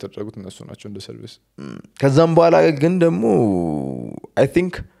ስፖንሰር የተደረጉት እነሱ ናቸው እንደ ሰርቪስ ከዛም በኋላ ግን ደግሞ I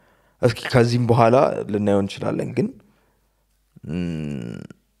think እስኪ ከዚህም በኋላ ልናየው እንችላለን ግን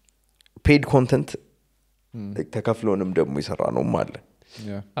paid content ተከፍሎንም ደግሞ ይሰራ ነው ማለት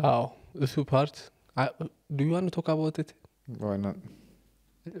እሱ ፓርት do you want to talk about it why not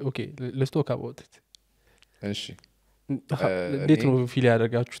okay let's talk about it እሺ እንዴት ነው ፊል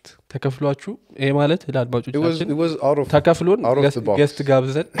ያደርጋችሁት ተከፍሏችሁ ይሄ ማለት ለአድማጮቻችን it was out of ተከፍሎን ገስት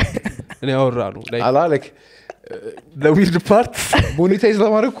ጋብዘን እኔ አወራ ነው like ለዊርድ ፓርት ሞኔታይዝ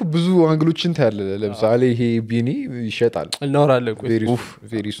ለማድረግ ብዙ አንግሎችን ታያለ ለምሳሌ ይሄ ቢኒ ይሸጣል እናወራለን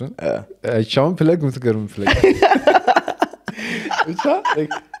very soon አይቻውን ፍለግ ምትገርም ፍለግ ብቻ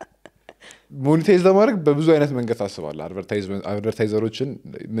ሞኔታይዝ ለማድረግ በብዙ አይነት መንገድ ታስባለህ አድቨርታይዘሮችን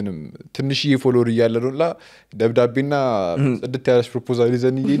ምንም ትንሽዬ ፎሎወር እያለውላ ደብዳቤና ጽድት ያለሽ ፕሮፖዛል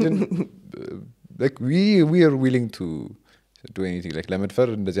ይዘን ይሄድን like we are willing to do anything like ለመድፈር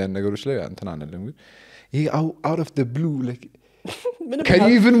እንደዚህ አይነት ነገሮች ላይ እንትን አንልም he out of the blue like can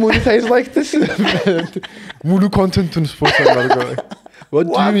you even monetize like this ሙሉ ኮንተንቱን ስፖንሰር አድርገው what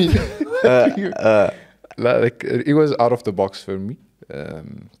do you mean like it was out of the box for me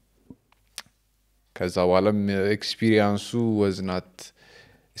ከዛ በኋላም ኤክስፒሪየንሱ was not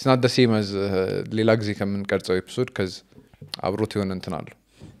it's not the same as ሌላ ጊዜ ከምንቀርጸው ኤፒሶድ ከዚ አብሮት የሆነ እንትን አለው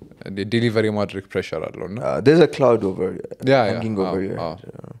ዴሊቨሪ ማድረግ ፕሬሸር አለውና there's a cloud over hanging over here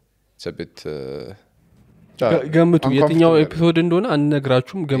it's a bit ገምቱ የትኛው ኤፒሶድ እንደሆነ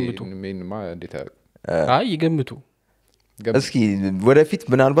አንነግራችሁም ገምቱ ምንማ እንዴት አይ ይገምቱ እስኪ ወደፊት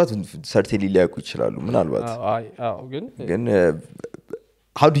ምናልባት ሰርቴሊ ሊያውቁ ይችላሉ ምናልባት አዎ ግን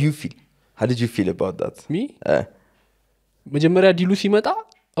how did you feel about that me መጀመሪያ ዲሉ ሲመጣ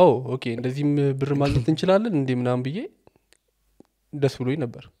ኦኬ እንደዚህም ብር ማግኘት እንችላለን እንዴ ምናምን ብዬ ደስ ብሎኝ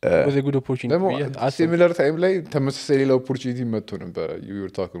ነበር was a good opportunity at similar time ላይ ተመሳሳይ ሌላ opportunity መጥቶ ነበር you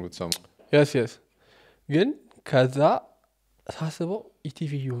were talking with someone yes ግን ከዛ ሳስበው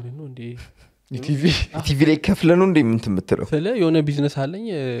ኢቲቪ ይሆን ነው እንዴ ኢቲቪ ላይ ከፍለ ነው እንዴ ምን ትምትለው ስለ የሆነ ቢዝነስ አለኝ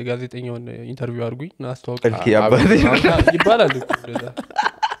ጋዜጠኛውን ኢንተርቪው አድርጉኝ እና አስተዋውቅ ይባላል እኮ እንደዛ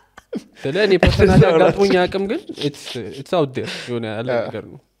ስለ እኔ ፐርሰናሊ አጋጥሞኝ አቅም ግን it's out there የሆነ ያለ ነገር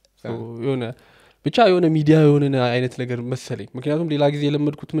ነው የሆነ ብቻ የሆነ ሚዲያ የሆነ አይነት ነገር መሰለኝ ምክንያቱም ሌላ ጊዜ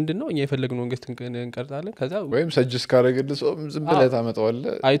የለመድኩት ምንድነው እኛ የፈለግነው መንግስት እንቀርጣለን ከዛ ወይም ሰጅስ ካረግልህ ሰው ዝም ብለህ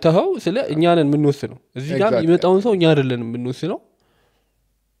ታመጣዋለህ አይተኸው ስለ እኛንን የምንወስነው እዚህ ጋር የሚመጣውን ሰው እኛ አይደለንም የምንወስነው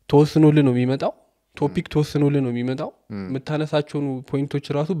ተወስኖልን ነው የሚመጣው ቶፒክ ተወስኖልን ነው የሚመጣው የምታነሳቸውን ፖይንቶች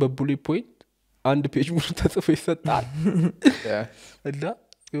ራሱ በቡሌት ፖይንት አንድ ፔጅ ሙሉ ተጽፎ ይሰጣል እና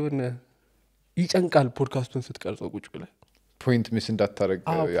የሆነ ይጨንቃል ፖድካስቱን ስትቀርጸው ቁጭ ብለህ ፖይንት ሚስ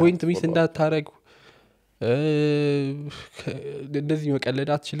እንዳታረግ እንደዚህ መቀለድ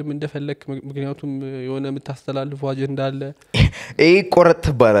አትችልም እንደፈለክ ምክንያቱም የሆነ የምታስተላልፈው አጀንዳ አለ ይሄ ቆረጥ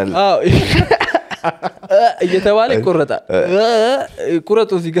ትባላለህ እየተባለ ይቆረጣል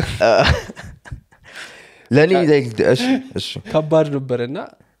ቁረጡ እዚህ ጋር ለኔ እሺ ከባድ ነበርና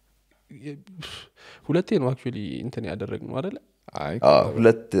ሁለቴ ነው አክቹሊ እንትን ያደረግነው አይደለ አይ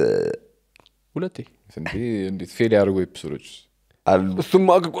ሁለቴ እንዴት ፌል ያደርጉ ኤፒሶዶች አሉ እሱም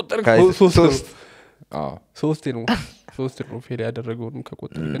አቆጠርክ ሶስት ነው ፌል ያደረገውንም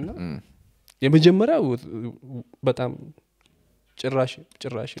ከቆጠርክና የመጀመሪያው በጣም ጭራሽ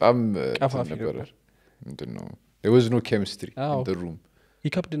በጣም ቀፋፊ ነበር ምንድነው there was no chemistry in the room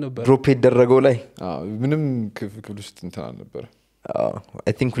ይከብድ ነበር ድሮፕ የተደረገው ላይ ምንም ክፍል ውስጥ እንትን አልነበረ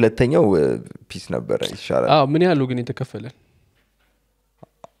I think ሁለተኛው ፒስ ነበር ይሻላል ምን ያለው ግን የተከፈለን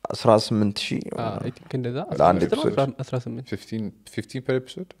 18000 I think እንደዛ 18 15 per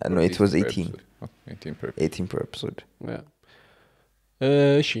episode no it was 18 per episode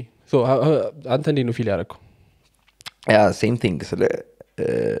እሺ so አንተ እንዴት ነው ፊል ያደረገው yeah same thing so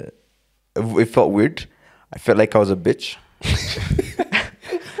it felt weird I felt like I was a bitch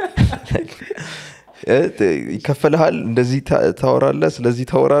ይከፈልሃል እንደዚህ ታወራለህ ስለዚህ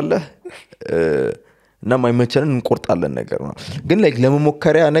ታወራለህ እና ማይመቸንን እንቆርጣለን ነገር ነው ግን ላይክ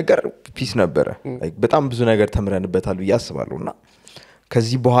ለመሞከሪያ ነገር ፒስ ነበረ ላይክ በጣም ብዙ ነገር ተምረንበታል ብዬ አስባለሁና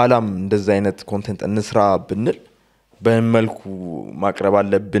ከዚህ በኋላም እንደዛ አይነት ኮንቴንት እንስራ ብንል በመልኩ ማቅረብ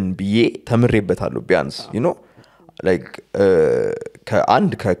አለብን ብዬ ተምሬበታለሁ ቢያንስ you know like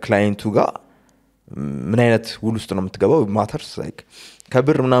ከክላይንቱ ጋር ምን አይነት ውል ውስጥ ነው የምትገባው ማተርስ like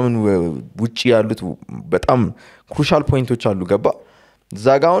ከብር ምናምን ውጪ ያሉት በጣም ክሩሻል ፖይንቶች አሉ ገባ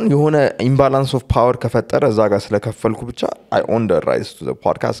ዛጋውን የሆነ ኢምባላንስ ኦፍ ፓወር ከፈጠረ ዛጋ ስለከፈልኩ ብቻ I own the rights to the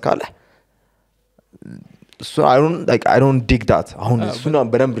podcast ካለ so I don't dig that አሁን እሱና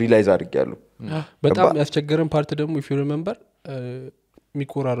በደንብ ሪላይዝ አድርጌያለሁ በጣም ያስቸገረን ፓርት ደግሞ if you remember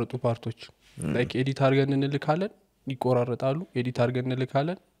የሚቆራረጡ ፓርቶች like ኤዲት አድርገን እንልካለን ይቆራረጣሉ ኤዲት አድርገን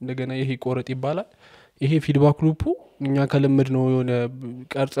እንልካለን እንደገና ይሄ ቆረጥ ይባላል ይሄ ፊድባክ ሉፑ እኛ ከለመድ ነው የሆነ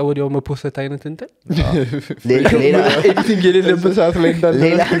ቀርጸ ወዲያው መፖስት አይነት እንትን ሌላ ኤዲቲንግ የሌለበት ሰዓት ላይ እንዳለ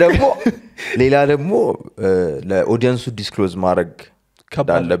ሌላ ደግሞ ለኦዲየንሱ ዲስክሎዝ ማድረግ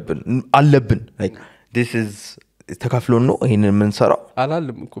አለብን like this is ተከፍሎን ነው ይሄንን የምንሰራው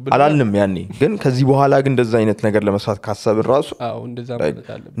አላልም ያኔ ግን ከዚህ በኋላ ግን እንደዛ አይነት ነገር ለመስራት ካሰብን ራሱ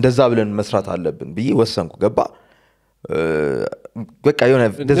እንደዛ ብለን መስራት አለብን ብዬ ወሰንኩ ገባ በቃ የሆነ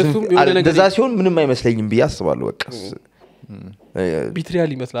እንደዛ ሲሆን ምንም አይመስለኝም ብዬ አስባለሁ በቃ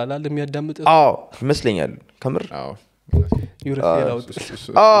ቢትሪያል ይመስላል አይደል የሚያዳምጥ ይመስለኛል ከምር ዩሮፒያላውት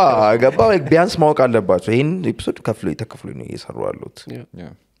ገባ ቢያንስ ማወቅ አለባቸው ይሄን ኤፒሶድ ተከፍሎ ነው እየሰሩ ያሉት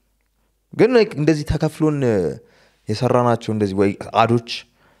ግን እንደዚህ ተከፍሎን የሰራናቸው እንደዚህ ወይ አዶች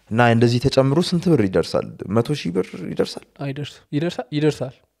እና እንደዚህ ተጨምሮ ስንት ብር ይደርሳል 100,000 ብር ይደርሳል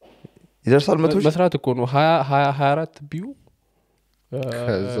ይደርሳል 100,000 መስራት እኮ ነው 24 ቢዩ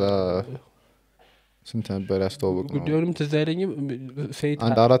ከዛ ስንት ነበር ያስተዋወቅነው ጉዳዩንም ትዝ አይለኝም ሴት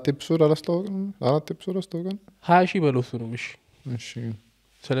አንድ አራት ኤፒሶድ አላስተዋወቅንም 20,000 በለሱ ነው እሺ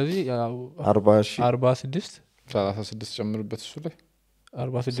ስለዚህ 40,000 36 ጨምርበት እሱ ላይ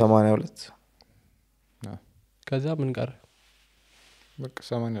 82 ከዛ ምን ቀረ በቃ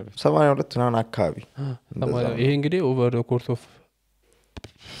 82 ናን አካባቢ ይሄ እንግዲህ ኦቨር ዘ ኮርስ ኦፍ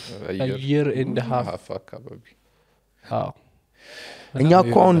a year and a half አካባቢ እኛ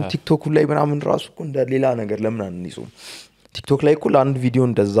እኮ አሁን ቲክቶክ ላይ ምናምን ራሱ እኮ እንደ ሌላ ነገር ለምን አንይዙም ቲክቶክ ላይ እኮ ለአንድ ቪዲዮ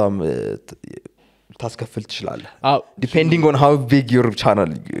እንደዛም ታስከፍል ትችላለህ depending on how big your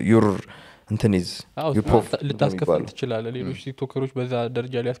channel your እንትን is ልታስከፍል ትችላለህ ሌሎች ቲክቶከሮች በዛ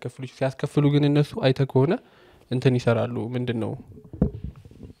ደረጃ ላይ ሲያስከፍሉ ግን እነሱ አይተ ከሆነ እንትን ይሰራሉ ምንድነው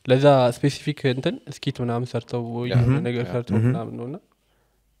ለዛ ስፔሲፊክ እንትን ስኪት ምናምን ሰርተው የሆነ ነገር ሰርተው ምናምን ነውና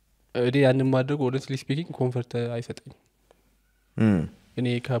እዴ ያንን ማድረግ honestly speaking ኮምፎርት አይሰጠኝም እኔ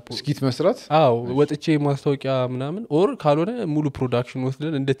ስኪት መስራት አዎ ወጥቼ ማስታወቂያ ምናምን ኦር ካልሆነ ሙሉ ፕሮዳክሽን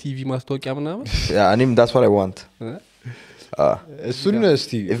ወስደን እንደ ቲቪ ማስታወቂያ ምናምን እኔም that's what I want እሱን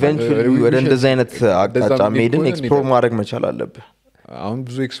እስቲ eventually ወደ እንደዛ አይነት አቅጣጫ መሄድን ኤክስፕሎር ማድረግ መቻል አለብህ አሁን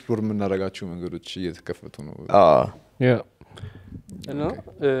ብዙ ኤክስፕሎር የምናደርጋቸው መንገዶች እየተከፈቱ ነው ያ እና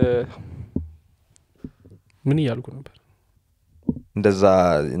ምን ያልኩ ነበር እንደዛ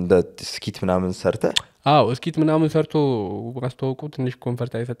እንደ ስኪት ምናምን ሰርተ አዎ ስኪት ምናምን ሰርቶ ማስተዋወቁ ትንሽ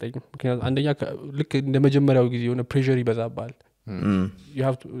ኮንፈርት አይሰጠኝም ምክንያቱም አንደኛ ልክ እንደ መጀመሪያው ጊዜ የሆነ ፕሬሸር ይበዛባል you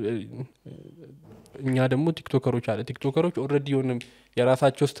have to እኛ ደግሞ ቲክቶከሮች አለ ቲክቶከሮች ኦልሬዲ የሆነ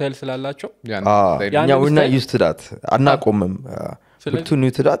የራሳቸው ስታይል ስላላቸው ያኛ ወና used to that አናቆምም to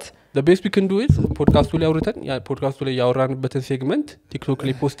new to that the best we can do is ፖድካስቱ ላይ አውርተን ፖድካስቱ ላይ ያወራንበትን ሴግመንት ቲክቶክ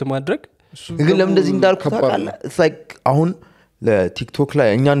ላይ ፖስት ማድረግ ግን ለምን እንደዚህ እንዳልኩ ታውቃለህ it's like አሁን ለቲክቶክ ላይ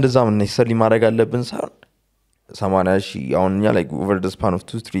እኛ እንደዛ ምን necessarily ማድረግ አለብን ሳይሆን 80,000 አሁን እኛ like over the span of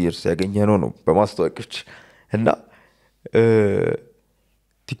 2-3 years ያገኘነው ነው በማስታወቂያዎች እና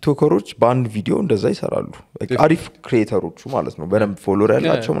ቲክቶከሮች በአንድ ቪዲዮ እንደዛ ይሰራሉ አሪፍ ክሬተሮቹ ማለት ነው በደንብ ፎሎወር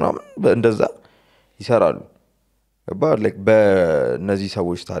ያላቸው ምናምን እንደዛ ይሰራሉ like በእነዚህ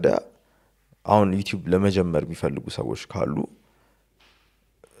ሰዎች ታዲያ አሁን ዩቲዩብ ለመጀመር የሚፈልጉ ሰዎች ካሉ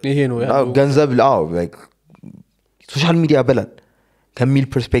ይሄ ነው ያለው ገንዘብ like ሶሻል ሚዲያ በላል ከሚል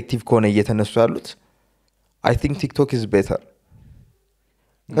ፐርስፔክቲቭ ከሆነ እየተነሱ ያሉት I think TikTok is better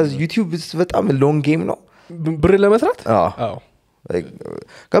because YouTube is በጣም ሎንግ ጌም ነው ብር ለመስራት አዎ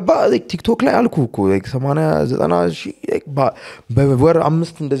ከባ ቲክቶክ ላይ አልኩ እኮ 80-90 በወር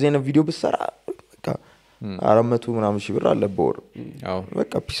 5 እንደዚህ አይነት ቪዲዮ ብሰራ በቃ 400 ምናምን ሺህ ብር አለ በወር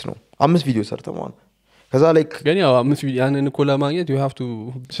በቃ ፒስ ነው 5 ቪዲዮ ሰርተህ ማለት ከዛ ላይክ ግን ያው 5 ቪዲዮ ያንን እኮ ለማግኘት you have to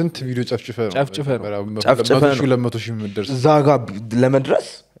ስንት ቪዲዮ ጨፍጭፈህ 200,000 ምድርስ ዛጋ ለመድረስ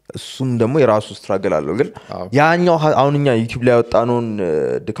እሱም ደግሞ የራሱ ስትራግል አለው ግን ያኛው አሁንኛ ዩቲዩብ ላይ ያወጣነውን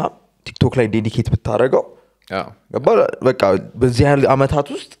ድካም ቲክቶክ ላይ ዴዲኬት ብታረጋው በቃ በዚህ አመታት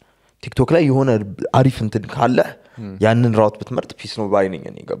ውስጥ ቲክቶክ ላይ የሆነ አሪፍ እንትን ካለ ያንን ራውት ብትመርጥ ፒስ ነው ባይነኝ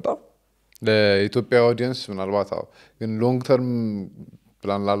እኔ ገባ ለኢትዮጵያ ኦዲየንስ ምናልባት ግን ሎንግ ተርም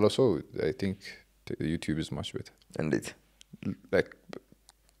ፕላን ላለው ሰው I think YouTube is much better እንዴት like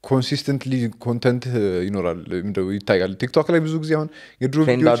consistently content ይኖራል እንደው ይታያል ቲክቶክ ላይ ብዙ ጊዜ አሁን የድሮ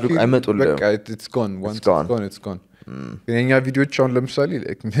ቪዲዮዎች በቃ it's gone once it's gone የኛ ቪዲዮዎች አሁን ለምሳሌ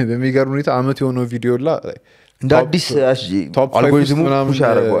በሚገርም ሁኔታ አመት የሆነው ቪዲዮ ላ እንደ አዲስ አልጎሪዝሙ ፑሽ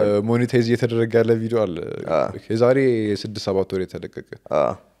ያደርጋል ሞኔታይዝ እየተደረገ ያለ ቪዲዮ አለ የዛሬ 6-7 ወር የተለቀቀ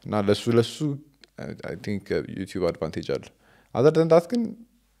እና ለሱ I think YouTube advantage አለ other than that ግን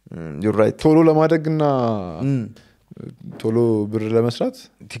you're right ቶሎ ለማደግና ቶሎ ብር ለመስራት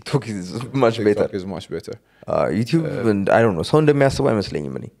TikTok is much better YouTube I don't know ሰው እንደሚያስበው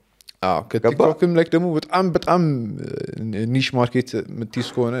አይመስለኝም እኔ ከቲክቶክም like ደግሞ በጣም ኒሽ ማርኬት ምትይስ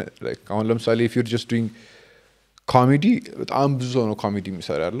ከሆነ like አሁን ለምሳሌ if you're just doing comedy በጣም ብዙ ነው ኮሜዲ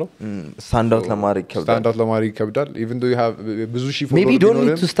የሚሰራ ያለው stand out ለማድረግ ይከብዳል even though you have ብዙ ሺህ ፎሎወር maybe don't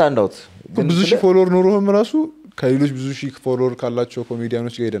need to stand out ብዙ ሺህ ፎሎወር ኖሮህም ራሱ ከሌሎች ብዙ ሺህ ፎሎወር ካላቸው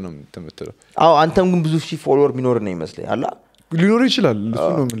ኮሜዲያኖች ጋር ሄደህ ነው የምትመጥለው አንተም ግን ብዙ ሺህ ፎሎወር ቢኖር ነው ይመስለኝ አላ ሊኖር ይችላል እሱ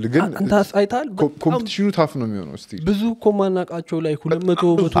ነው ግን አንተ አይታል ኮምፒቲሽኑ ታፍ ነው የሚሆነው እስቲ ብዙ ኮማናቃቸው ላይ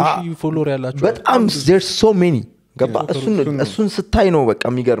 200 ሺህ ፎሎወር ያላቸው በጣም there's so many ገባ እሱን ስታይ ነው በቃ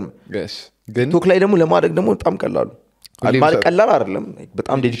የሚገርም ግን ቲክቶክ ላይ ደግሞ ለማድረግ ደግሞ በጣም ቀላሉ ማለት ቀላል አይደለም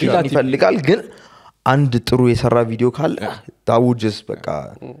በጣም ዴዲኬሽን ይፈልጋል ግን አንድ ጥሩ የሰራ ቪዲዮ ካለ ታውጅስ በቃ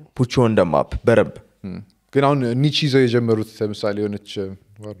ፑቹ እንደማፕ በረብ ግን አሁን ኒች ይዘው የጀመሩት ለምሳሌ የሆነች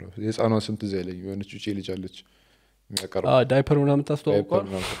የህፃኗን ስም ትዝ አይለኝ የሆነች ውጪ ልጅ አለች የሚያቀርበው ዳይፐር ምናምን ታስተዋውቀዋል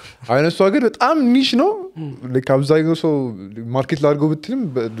አይነሷ ግን በጣም ኒሽ ነው like አብዛኛው ሰው ማርኬት ላድርገው ብትልም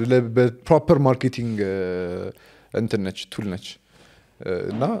በፕሮፐር ማርኬቲንግ እንትን ነች ቱል ነች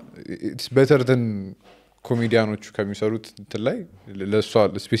እና it's better than ኮሜዲያኖቹ ከሚሰሩት እንትን ላይ ለሷ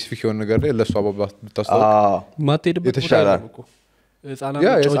ስፔሲፊክ የሆነ ነገር ላይ ለሷ ብታስተዋውቅ ማትሄድበት የተሻለ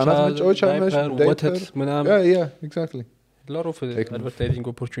ህፃናት መጫወቻ ወተት ምናምን exactly lot of advertising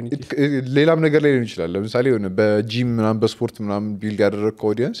opportunities ሌላም ነገር ላይ ሊሆን ይችላል ለምሳሌ የሆነ በጂም ምናምን በስፖርት ምናምን ቢልድ ያደረግከው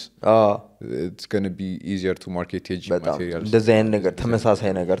ኦዲየንስ it's going to be easier to market your gym materials እንደዚህ አይነት ነገር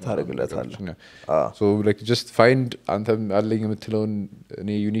ተመሳሳይ ነገር ታደርግለታለህ so like just find አንተም አለኝ የምትለውን እኔ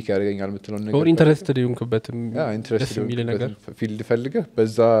ዩኒክ ያደርገኛል የምትለውን ነገር or interested ይሁንክበትም interested የሚል ነገር ፊልድ ፈልገህ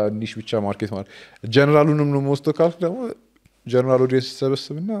በዛ ኒሽ ብቻ ማርኬት ማለት ጀነራሉንም ነው ሞስቶ ካልክ ደግሞ ጀነራል ኦዲየንስ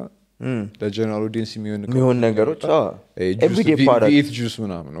ሰበስብና ለጀነራል ኦዲየንስ የሚሆን ነገሮች ኤቭሪዴይ ፕሮዳክት ኢት ጁስ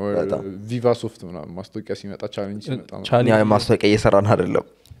ምናምን or ቪቫ ሶፍት ምናምን ማስታወቂያ ሲመጣ ቻሌንጅ ሲመጣ ያ ማስታወቂያ እየሰራን አይደለም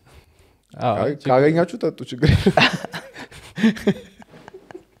ካገኛችሁ ጠጡ ችግር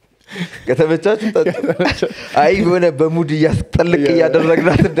ከተመቻችሁ ጠጡ አይ ሆነ በሙድ ያስጠልቅ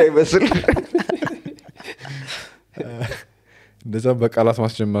ያደረግናት እንዳይመስል እንደዛ በቃላት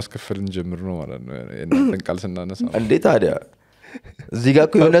ማስከፈል እንጀምር ነው ማለት ነው እናንተን ቃል ስናነሳ እንዴ ታዲያ እዚህ ጋር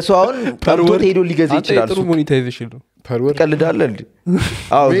የሆነ ሰው አሁን ቀርቶት ሄዶ ሊገዛ ይችላል ጥሩ ሞኔታይዜሽን ነው ፐርወር ቀልዳለ እንዴ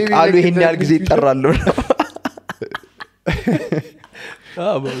አዎ ቃሉ ይሄን ያህል ጊዜ ይጠራል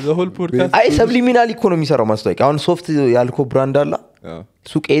the whole podcast አይ ሰብሊሚናል ኢኮኖሚ ሰራው ማስታወቂያ አሁን ሶፍት ያልኮ ብራንድ አላ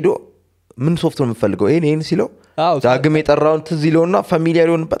ሱቅ ሄዶ ምን ሶፍት ነው የምፈልገው ይሄን ሲለው ዳግም የጠራውን ትዝ ይለውና ፋሚሊያር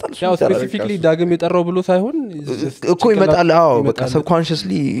ይሆንበታል ያው ስፔሲፊካሊ ዳግም የጠራው ብሎ ሳይሆን እኮ ይመጣል አዎ በቃ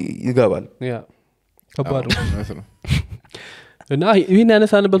ሰብኮንሺየስሊ ይገባል ያ ከባድ ነው እና ይሄን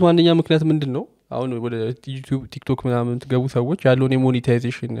ያነሳንበት ዋነኛ ምክንያት ምንድነው አሁን ወደ ዩቲዩብ ቲክቶክ ምናምን ትገቡ ሰዎች ያለውን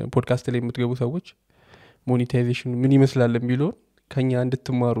የሞኔታይዜሽን ፖድካስት ላይ የምትገቡ ሰዎች ሞኔታይዜሽን ምን ይመስላል የሚለው ከኛ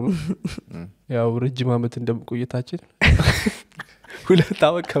እንድትማሩ ነው ያው ረጅም አመት እንደምቆየታችን 2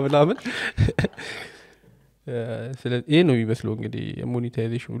 አመት ከምናምን ስለዚህ ይሄ ነው የሚመስለው እንግዲህ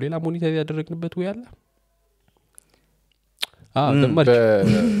የሞኔታይዜሽኑ ሌላ ሞኔታይዝ ያደረግንበት ወይ አለ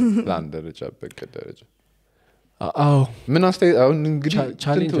በፕላን ደረጃ በቀድ ደረጃ አዎ ምን አሁን እንግዲህ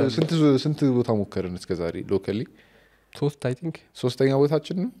ስንት ቦታ ሞከርን እስከዛሬ ሎካሊ 3 አይ ቲንክ 3ኛ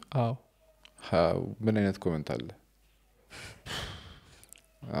ቦታችን ነው አዎ ምን አይነት ኮሜንት አለ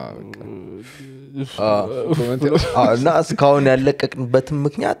እና እስካሁን ያለቀቅንበትም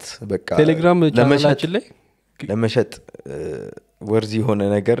ምክንያት በቃ ቴሌግራም ቻናላችን ላይ ለመሸጥ ወርዚ የሆነ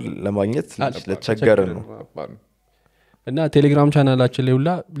ነገር ለማግኘት ለተቸገረ ነው እና ቴሌግራም ቻናላችን ላይ ሁላ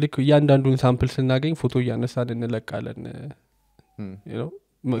ልክ እያንዳንዱን ሳምፕል ስናገኝ ፎቶ እያነሳን እንለቃለን you know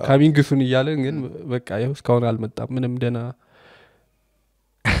ካሚንግ ሱን እያለን ግን በቃ ይኸው እስካሁን አልመጣም ምንም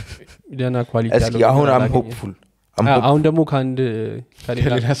ደና ኳሊቲ ያለው እስኪ አሁን አም ሆፕፉል አሁን ደግሞ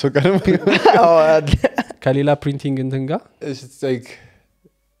ከሌላ ሰው ጋር ከሌላ ፕሪንቲንግ እንትን ጋር it's like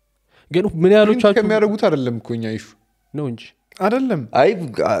ግን ምን ያሎቻችሁ ከሚያደርጉት አይደለም እኮኛ ይሹ ነው እንጂ አይደለም አይ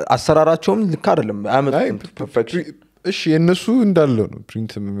አሰራራቸውም ልክ አይደለም አያመጡም ፐርፌክሽን እሺ የነሱ እንዳለው ነው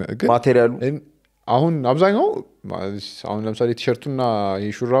ፕሪንት ማቴሪያሉ አሁን አብዛኛው አሁን ለምሳሌ ቲሸርቱና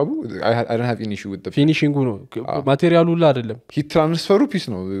የሹራቡ I don't have any issue with the ፊኒሺንጉ ነው ማቴሪያሉ ሁሉ አይደለም ሂት ትራንስፈሩ ፒስ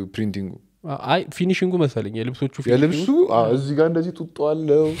ነው ፕሪንቲንጉ አይ ፊኒሺንጉ መሰለኝ የልብሶቹ የልብሱ እዚህ ጋር እንደዚህ ጡጦ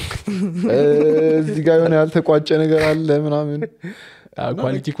አለው እዚህ ጋር የሆነ ያልተቋጨ ነገር አለ ምናምን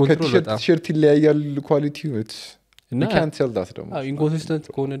ኳሊቲ ኮንትሮል በጣም ቲሸርት ይለያያል ኳሊቲው እና can't tell that ደግሞ ኢንኮንሲስተንት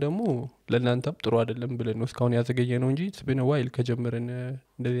ከሆነ ደግሞ ለእናንተም ጥሩ አይደለም ብለን ነው እስካሁን ያዘገየ ነው እንጂ ስብነ ዋይል ከጀመረን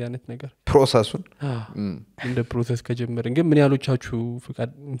እንደዚህ አይነት ነገር ፕሮሰሱን እንደ ፕሮሰስ ከጀመረን ግን ምን ያሎቻችሁ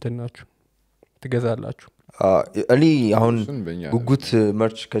ፍቃድ እንትናችሁ ትገዛላችሁ እኔ አሁን ጉጉት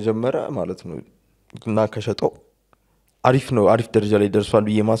መርች ከጀመረ ማለት ነው እና ከሸጠው አሪፍ ነው አሪፍ ደረጃ ላይ ደርሷል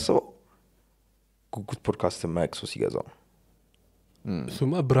ብዬ ማስበው ጉጉት ፖድካስት ማክሶ ሲገዛው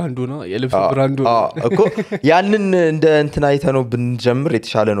ሱማ ብራንዱ ነው የልብስ ብራንዱ እኮ ያንን እንደ እንትና አይተነው ብንጀምር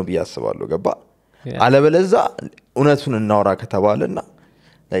የተሻለ ነው ብዬ አስባለሁ ገባ አለበለዛ እውነቱን እናወራ ከተባለና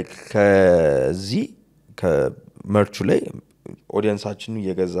ላይክ ከዚህ ከመርቹ ላይ ኦዲየንሳችን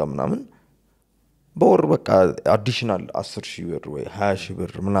እየገዛ ምናምን በወር በቃ አዲሽናል 10,000 ብር ወይ 20,000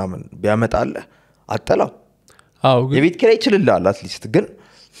 ብር ምናምን ቢያመጣለ አጠላው የቤት ኪራይ ይችላል አትሊስት ግን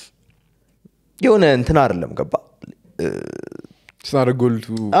የሆነ እንትና አይደለም ገባ ሳረጎልቱ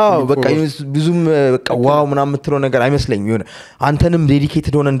በቃ ብዙም በቃ ዋው ምናምን ምትለው ነገር አይመስለኝም ይሆነ አንተንም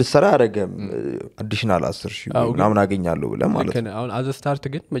ዴዲኬትድ ሆነ እንድትሰራ ያረጋም አዲሽናል 10,000 ምናምን አገኛለሁ ብለ ማለት ነው አሁን አዘ ስታርት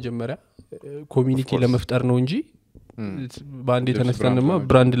ግን መጀመሪያ ኮሚኒቲ ለመፍጠር ነው እንጂ ባንዴ ተነስተንማ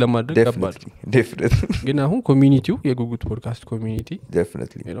ብራንድ ለማድረግ ከባድ ዴፊኒትሊ ግን አሁን ኮሚኒቲው የጉጉት ፖድካስት ኮሚኒቲ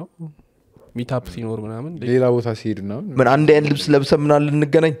ዴፊኒትሊ you know ሚታፕ ሲኖር ምናምን ሌላ ቦታ ሲሄድና ምን አንድ አይነት ልብስ ለብሰን ምናል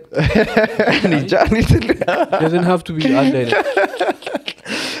እንገናኝ ኒጃኒት doesn't have to be አንድ አይነት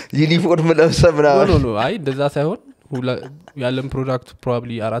ዩኒፎርም ለብሰን ምናምን ነው አይ እንደዛ ሳይሆን ያለን ፕሮዳክት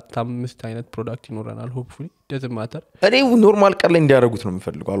probably 4-5 አይነት ፕሮዳክት ይኖረናል ሆፕፉሊ doesn't matter እኔ ኖርማል ቀን ላይ እንዲያደርጉት ነው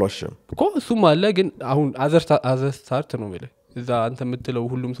የምፈልገው አልዋሽም እኮ እሱም አለ ግን አሁን አዘር ስታርት ነው ማለት እዛ አንተ የምትለው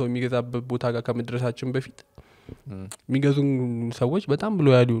ሁሉም ሰው የሚገዛበት ቦታ ጋር ከመድረሳችን በፊት የሚገዙን ሰዎች በጣም ብሎ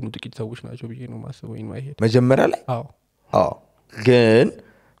ያሉኑ ጥቂት ሰዎች ናቸው ብዬ ነው ማስበው ኢን ማይ ሄድ መጀመሪያ ላይ አዎ ግን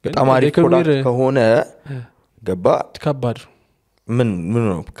በጣም አሪፍ ፕሮዳክት ከሆነ ገባ ከባድ ምን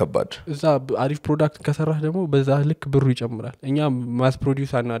ነው ከባድ እዛ አሪፍ ፕሮዳክት ከሰራህ ደግሞ በዛ ልክ ብሩ ይጨምራል እኛ ማስ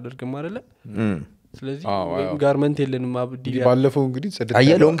ፕሮዲዩስ አናደርግም አይደለ ስለዚህ ጋርመንት የለንም አብዲ ባለፈው እንግዲህ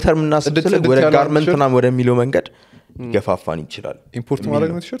አየ ሎንግ ተርም እና ወደ ጋርመንት እና ወደሚለው መንገድ ገፋፋን ይችላል ኢምፖርት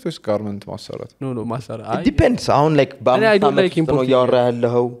ማድረግ ነው ቲሸርት ወይስ ጋርመንት ማሰራት ኖ ማሰራት it depends አሁን like በአንድ አመት ነው ያወራ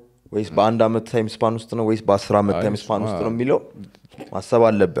ያለው ወይስ በአንድ አመት ታይም ስፓን ውስጥ ነው ወይስ በ10 አመት ታይም ስፓን ውስጥ ነው የሚለው ማሰብ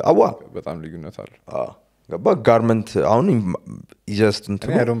አለበት አዋ በጣም ልዩነት አለ ገባ ጋርመንት አሁን ጀስት እኔ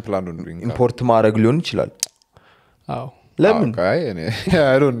I don't plan on doing that. ኢምፖርት ማድረግ ሊሆን ይችላል አዎ ለምን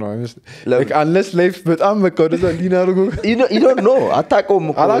I don't know like unless life በጣም በቃ ወደዛ ሊን አድርጎ you don't know አታውቀውም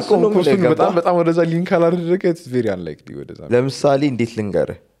ኮስቱን በጣም ወደዛ ሊን ካላደረገ it's very unlikely ወደዛ ለምሳሌ እንዴት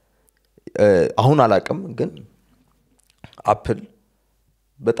ልንገርህ አሁን አላውቅም ግን አፕል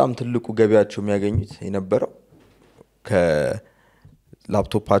በጣም ትልቁ ገቢያቸው የሚያገኙት የነበረው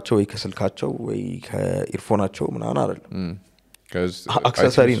ከላፕቶፓቸው ወይ ከስልካቸው ወይ ከኢርፎናቸው ምናምን አይደለም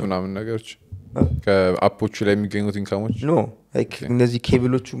አክሰሰሪ ነው ምናምን ነገሮች ከአፖቹ ላይ የሚገኙት ኢንካሞች ኖ ላይክ እነዚህ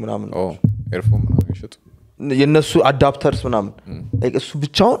ኬብሎቹ ምናምን ኤርፎን ምናምን ይሸጡ የነሱ አዳፕተርስ ምናምን ላይክ እሱ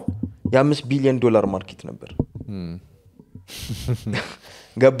ብቻውን $5 ቢሊዮን ማርኬት ነበር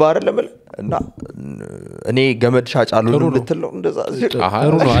ገባ አይደለም እና እኔ ገመድ ሻጭ አሉን ልትለው እንደዛ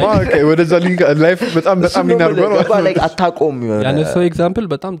ወደዛ ሊንክ ላይፍ በጣም ይናርገው ገባ ላይክ አታቆም ያነሳው ኤግዛምፕል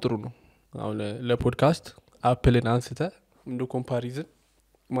በጣም ጥሩ ነው አሁን ለፖድካስት አፕልን አንስተ እንደ ኮምፓሪዝን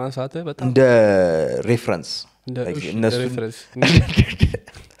ማንሳተ በጣም እንደ ሬፈረንስ እነሱ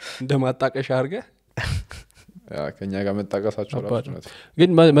እንደ ማጣቀሻ አርገ ከኛ ጋር መጣቀሳቸው ራሱ ነው ግን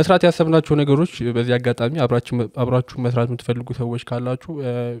መስራት ያሰብናቸው ነገሮች በዚህ አጋጣሚ አብራችሁ መስራት የምትፈልጉ ሰዎች ካላችሁ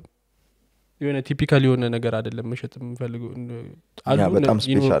የሆነ ቲፒካል የሆነ ነገር አይደለም መሸጥ የምፈልጉ አሉ በጣም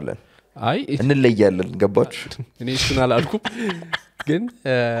ስፔሻል አይ እንለያለን ገባችሁ እኔ እሱን አላልኩም ግን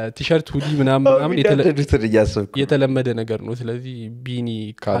ቲሸርት ሁዲ ምናምን የተለመደ ነገር ነው ስለዚህ ቢኒ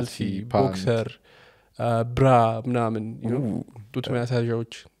ካልሲ ቦክሰር ብራ ምናምን ጡት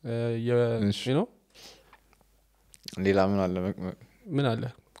ማሳዣዎች you know ሌላ ምን አለ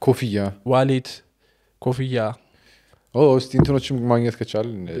ኮፍያ ዋሌት ኮፍያ ስቲንቶችም ማግኘት ከቻለ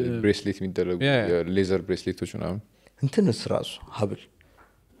ብሬስሌት የሚደረጉ ሌዘር ብሬስሌቶች ምናምን እንትንስ ራሱ ሀብል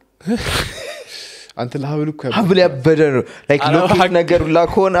አንተ ለሀብል እኮ ሀብል ያበደ ነው ላይክ ሎኬት ነገር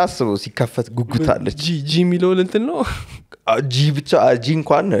ላኮና አስበው ሲከፈት ጉጉት አለች ጂ ሚለው እንትን ነው ጂ ብቻ ጂ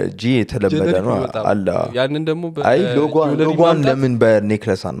እንኳን ጂ የተለመደ ነው አላ ያንን ደግሞ አይ ሎጓን ለምን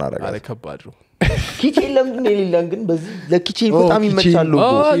በኔክለስ አናረጋለን አለ ከባድ ነው ኪቼን ለምን የሌለን ግን በዚህ ለኪቼን በጣም ይመቻል ሎጎ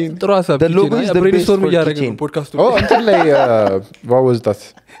ጥሩ ሐሳብ ብሬንስቶርም ያደረገን ፖድካስቱ እንትን ላይ what was that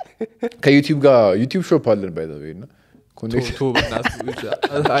ከዩቲዩብ ጋር ዩቲዩብ ሾፕ አለን ባይ ዘ ወይ እና ኮኔክሽን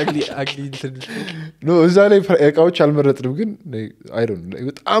ኖ እዛ ላይ እቃዎች አልመረጥንም ግን አይ ዶንት ኖ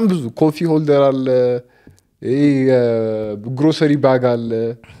በጣም ብዙ ኮፊ ሆልደር አለ ግሮሰሪ ባግ አለ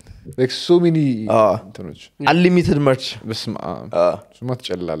like so many እንትኖች unlimited merch በስማ ስማ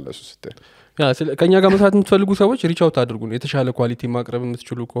ተጨላለ እሱ ስትል ከኛ ጋር መስራት የምትፈልጉ ሰዎች ሪች አውት አድርጉ ነው የተሻለ ኳሊቲ ማቅረብ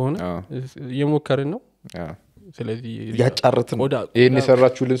የምትችሉ ከሆነ እየሞከርን ነው ስለዚህ ያጫርትን ይሄን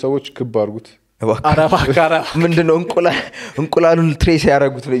የሰራችሁልን ሰዎች ክብ አድርጉት አራባካራ ምንድነው እንቁላሉን ትሬስ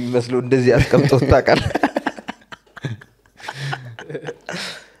ያደርጉት ነው የሚመስለው እንደዚህ ያስቀምጡት ታውቃል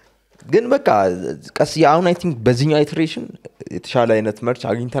ግን በቃ ቀስ ያውን አይ ቲንክ በዚህኛው ኢተሬሽን የተሻለ አይነት መርች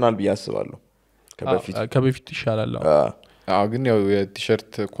አግኝተናል ብዬ አስባለሁ ከበፊት ይሻላል ግን ያው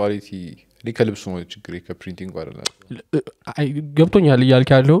የቲሸርት ኳሊቲ ሊከልብሱ ነው ችግር ከፕሪንቲንግ አይደለም ገብቶኛል እያልክ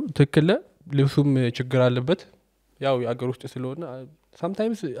ያለው ትክክለ ልብሱም ችግር አለበት ያው የአገር ውስጥ ስለሆነ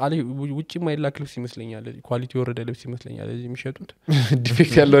sometimes ውጪ ማይላክ ልብስ ይመስለኛል ኳሊቲ ወረደ ልብስ ይመስለኛል እዚህ የሚሸጡት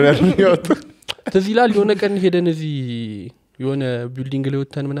ዲፌክት ያለው ነው ያወጡ ተዚላል የሆነ ቀን ሄደን እዚህ የሆነ ቢልዲንግ ላይ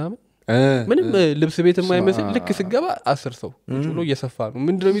ወተን ምንም ልብስ ቤት የማይመስል ልክ ስገባ 10 ሰው ብሎ እየሰፋ ነው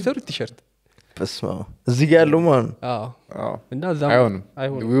ምንድነው የሚሰሩት ቲሸርት በስማ እዚህ ጋር ያለው ማን እና ዛም አይሆንም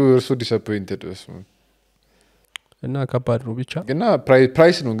we were so disappointed እና ከባድ ነው ብቻ እና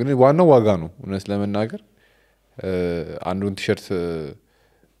ፕራይስ ነው ግን ዋናው ዋጋ ነው እነስ ለመናገር አንዱን ቲሸርት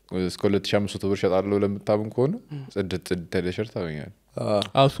እስከ 2500 ብር ሸጣለሁ ለምታምን ከሆነ ጽድት ቲሸርት ታገኛለህ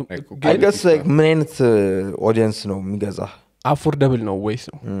I guess like ምን አይነት ኦዲየንስ ነው የሚገዛ አፎርደብል ነው ወይስ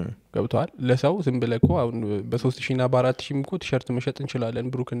ነው ገብቷል ለሰው ዝም ብለህ እኮ አሁን በ3000 እና በ4000 እኮ ቲሸርት መሸጥ እንችላለን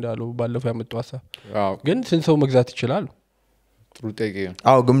ብሩክ እንዳለው ባለፈው ያመጣው ሐሳብ ግን ስንት ሰው መግዛት ይችላል ጥሩ ጥያቄ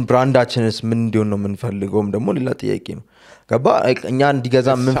ግን ብራንዳችንስ ምን እንዲሆን ነው የምንፈልገውም ደግሞ ሌላ ጥያቄ ነው ገባ እኛ እንዲገዛ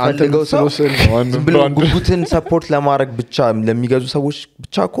የምንፈልገው ሰው ዝም ብሎ ጉጉትን ሰፖርት ለማድረግ ብቻ ለሚገዙ ሰዎች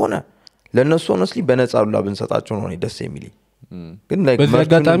ብቻ ከሆነ ለነሱ honestly በነፃ ሁላ ብንሰጣቸው ነው ደስ የሚልኝ ግን like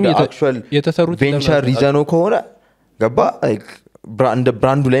በአጋጣሚ የተሰሩት ቬንቸር ሪዘኖ ከሆነ ገባ like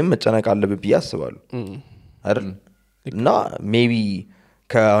ብራንዱ ላይ መጨነቅ አለበት ብዬ አስባለሁ አይደል እና ሜቢ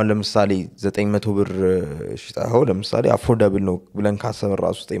ከአሁን ለምሳሌ 900 ብር ሽጣው ለምሳሌ አፎርደብል ነው ብለን ካሰበን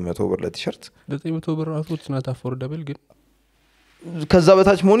ራሱ 900 ብር ለቲሸርት 900 ብር ራሱ ትናት አፎርደብል ግን ከዛ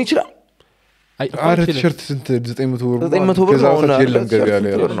በታች መሆን ይችላል አረ ቲሸርት ስንት 900 ብር 900 ብር ነው የለም ገበያ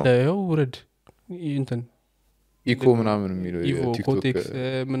ላይ ያው ወረድ እንትን ኢኮ ምናምን የሚለው ቲክቶክ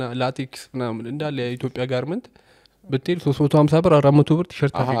ላቴክስ ምናምን እንዳለ የኢትዮጵያ ጋርመንት ብትል 350 ብር 400 ብር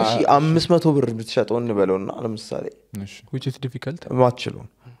ቲሸርት አለ እሺ 500 ብር ብትሸጠው እንበለውና ለምሳሌ እሺ which is difficult ማችለው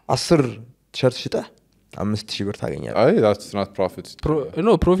 10 ቲሸርት ሽጠህ 5000 ብር ታገኛለህ አይ that's not profit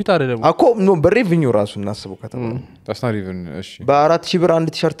no profit አይደለም አኮ ኖ በሬቨኒው ራሱ እናስበው ከተማ that's not even እሺ በ4000 ብር አንድ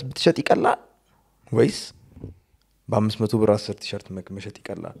ቲሸርት ብትሸጥ ይቀላል ወይስ በ500 ብር 10 ቲሸርት መሸጥ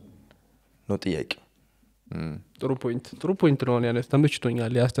ይቀላል ነው ጥያቄ ጥሩ ፖይንት ነው ያነስ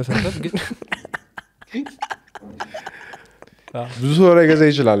ተመችቶኛል ያስተሳሰብ ግን ብዙ ሰው ላይ ገዛ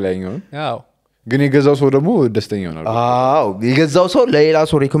ይችላል ያኛው ያው ግን የገዛው ሰው ደግሞ ደስተኛ ይሆናል አዎ የገዛው ሰው ለሌላ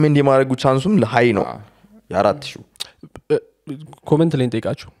ሰው ሪኮሜንድ የማድረጉ ቻንሱም ለሃይ ነው የ4000 ኮሜንት ላይ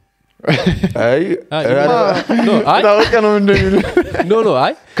እንጠይቃችሁ አይ ነው እንደሚሉ ኖ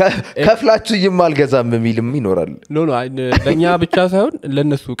አይ ከፍላችሁ ይማልገዛም የሚልም ይኖራል ኖ አይ ለኛ ብቻ ሳይሆን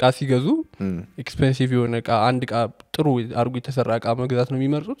ለነሱ ቃ ሲገዙ ኤክስፔንሲቭ የሆነ ቃ አንድ ቃ ጥሩ አርጉ የተሰራ ቃ መግዛት ነው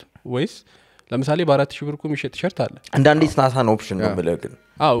የሚመርጡት ወይስ ለምሳሌ በ4000 ብር ኮም ይሸጥ ቲሸርት አለ አንዳንዴ ስናሳን ኦፕሽን ነው ብለግን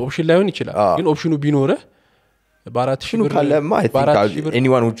ኦፕሽን ላይሆን ይችላል ግን ኦፕሽኑ ቢኖር በ4000 ብር ካለማ I think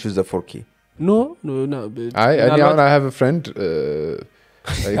anyone would choose the 4K no I have a friend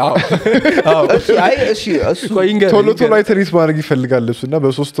ቶሎ አይተሪስ ማድረግ ይፈልጋል ልብሱና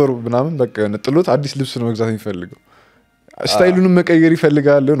በ3 ወር ምናምን በቃ ጥሎት አዲስ ልብስ ነው መግዛት የሚፈልገው ስታይሉንም መቀየር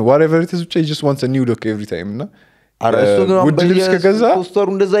ይፈልጋል whatever it is he just wants a new look every time እና አረሱ ግን ውድ ልብስ ከገዛ ፖስተሩ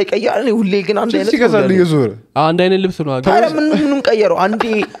እንደዛ ይቀያል ሁሌ ግን አንድ አይነት ይገዛል ይዞር አንድ አይነት ልብስ ነው ታዲያ ምንም ቀየረው አንዴ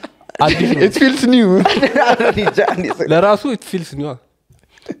አዲስ it feels new ለራሱ it feels new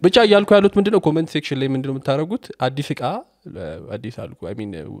ብቻ ያልኩ ያሉት ምንድነው ኮሜንት ሴክሽን ላይ ምንድነው የምታረጉት አዲስ እቃ አዲስ አልኩ አይ ሚን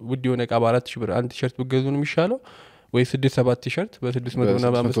ውድ የሆነ እቃ በ4000 ብር አንድ ቲሸርት ብትገዙ ነው የሚሻለው ወይ 6-7 ቲሸርት በ600 እና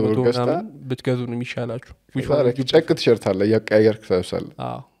በ500 ምናምን ብትገዙ ነው የሚሻላችሁ ጨቅ ቲሸርት አለ ያቀያየርክ ታውሳለ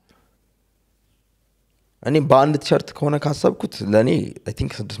አዎ እኔ በአንድ ቲሸርት ከሆነ ካሰብኩት ለኔ አይ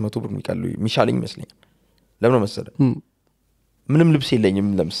ቲንክ 600 ብር የሚሻለኝ ይመስለኛል ለምን መሰለህ ምንም ልብስ የለኝም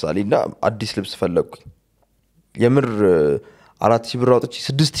ለምሳሌ እና አዲስ ልብስ ፈለግኩኝ የምር 4000 ብር አውጥቼ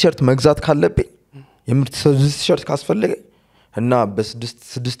 6 ቲሸርት መግዛት ካለብኝ የምር 6 ቲሸርት ካስፈልገኝ እና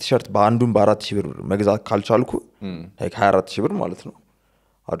በ6 ቲሸርት በአንዱን በ4000 ብር መግዛት ካልቻልኩ like 24000 ብር ማለት ነው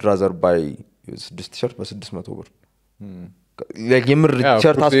I'd rather buy 6 ቲሸርት በ600 ብር የምር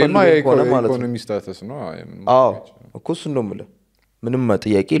ቲሸርት አስፈልጎ ከሆነ ማለት ነው ኢኮኖሚ ስታተስ ነው አዎ እኮ እሱ ነው ማለት ምንም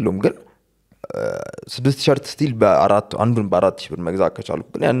ጥያቄ የለውም ግን 6 ቲሸርት ስቲል በአራት አንዱን በ4000 ብር መግዛት ከቻልኩ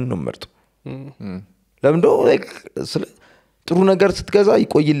ግን ያንን ነው መርጦ ለምን ነው ስለ ጥሩ ነገር ስትገዛ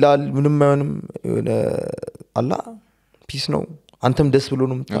ይቆይላል ምንም አይሆንም አላ ፒስ ነው አንተም ደስ ብሎ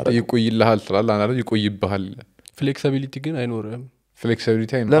ነው የምታረጋው ይቆይልሃል ትላለህ አንተ ይቆይብሃል ፍሌክሲቢሊቲ ግን አይኖርም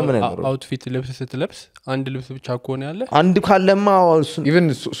ፍሌክሲቢሊቲ ለምን አይኖርም አውትፊት ልብስ ስትለብስ አንድ ልብስ ብቻ ከሆነ ያለ አንድ ካለማ even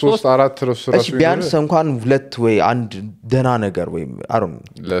 3-4 እሺ ቢያንስ እንኳን ሁለት ወይ አንድ ደና ነገር ወይ አሩን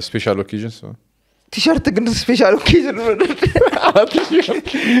ለስፔሻል ኦኬዥንስ ቲሸርት ግን ስፔሻል ኦኬዥን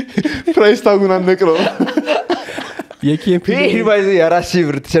ፕራይስ ታጉን አንነቅረው የኬምፒል ይባይዘ ያራሲ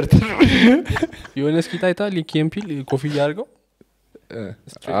ብር ቲሸርት የሆነ ስኪታይታል የኬምፒል ኮፍያ አድርገው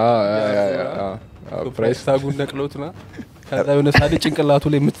ፕራይስ ታጉን ነቅለውትና ከዛ የሆነ ሳለ ጭንቅላቱ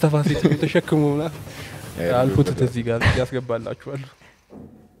ላይ የምትተፋሴት ተሸክሙና አልፎት እዚህ ጋር ያስገባላችኋል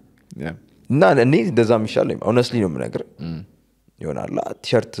እና እኔ እንደዛም ይሻለኝ honestly ነው የምነግርህ ይሆናል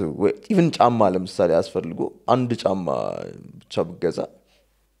ቲሸርት ኢቭን ጫማ ለምሳሌ አስፈልጎ አንድ ጫማ ብቻ ብገዛ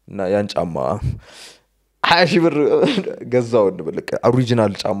እና ያን ጫማ 20 ብር ገዛው እንበልክ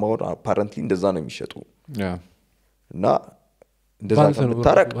ኦሪጂናል ጫማው apparently እንደዛ ነው የሚሸጡ እና እንደዛ ነው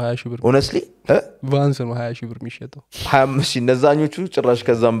ታረክ 20 ብር honestly ቫንስ ነው 20 ብር የሚሸጠው 25 እነዛኞቹ ጭራሽ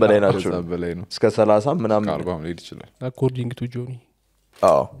ከዛም በላይ ናቸው እስከ 30 ምናምን 40 ሊድ ይችላል according to Johnny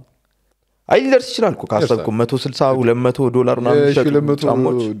አዎ አይደርስ ይችላል እኮ ካሰብኩ 160 $200 ምናምን ይሸጡ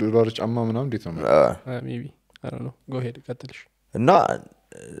ጫማዎች $100 ጫማ ምናምን እንዴት ነው maybe I don't know go ahead ቀጥልሽ እና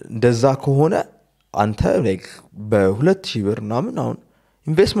እንደዛ ከሆነ አንተ like በ2000 ብር ምናምን አሁን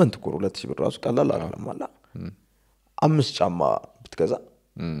ኢንቨስትመንት እኮ 2000 ብር ራሱ ቀላል አይደለም አላ 5 ጫማ ብትገዛ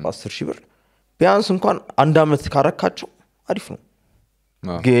 10000 ብር ቢያንስ እንኳን አንድ አመት ካረካቸው አሪፍ ነው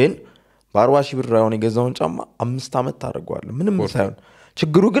ግን በ40000 ብር አሁን የገዛውን ጫማ 5 አመት ታደርገዋለህ ምንም ሳይሆን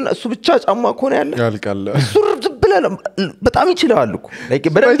ችግሩ ግን እሱ ብቻ ጫማ ኮነ ያለ ያልቃል ሱር ብለህ በጣም ይችላል እኮ like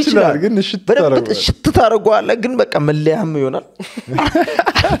በደንብ ይችላል ግን ሽት ታደርገዋለህ ግን በቃ መለያም ይሆናል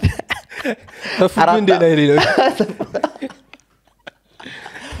ተፉ እንደ ላይ ነው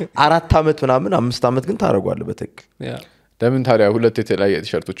 4 አመት ምናምን 5 አመት ግን ታደርገዋለህ በትክክል ለምን ታዲያ ሁለት የተለያየ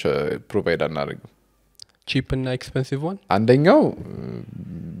ቲሸርቶች ፕሮቫይድ አናደርግም ቺፕ እና ኤክስፔንሲቭ ዋን አንደኛው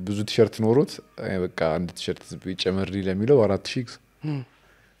ብዙ ቲሸርት ኖሮት በቃ አንድ ቲሸርት ቢጨመር ለሚለው 4000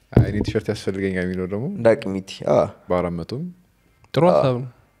 አይኔ ቲሸርት ያስፈልገኛል የሚለው ደግሞ ዳቅሚቲ በ400 ጥሩ ሀሳብ ነው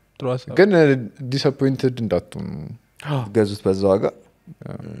ጥሩ ሀሳብ ግን ዲስአፖይንትድ እንዳትሆኑ ገዙት በዛ ዋጋ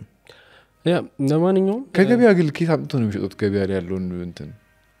ያ ለማንኛውም ከገበያ ግን ኬት አምጥቶ ነው የሚሸጡት ገበያ ላይ ያለውን እንትን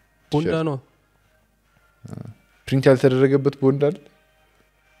ቦንዳ ነው ፕሪንት ያልተደረገበት ቦንዳ አይደል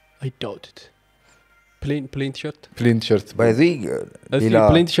I doubt it plain t-shirt ባይ ዘ ሌላ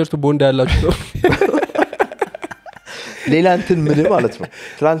plain t-shirt ቦንዳ ያላችሁ ሌላ እንትን ምን ማለት ነው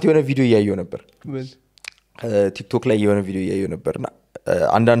ትላንት የሆነ ቪዲዮ እያየሁ ነበር ቲክቶክ ላይ የሆነ ቪዲዮ እያየሁ ነበርና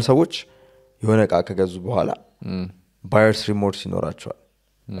አንዳንድ ሰዎች የሆነ እቃ ከገዙ በኋላ ባየርስ ሪሞርስ ይኖራቸዋል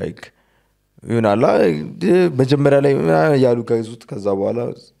ላይክ ይሆናል መጀመሪያ ላይ ያሉ ገዙት ከዛ በኋላ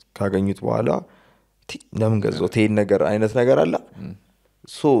ካገኙት በኋላ ለምን ገዙት ይሄን ነገር አይነት ነገር አለ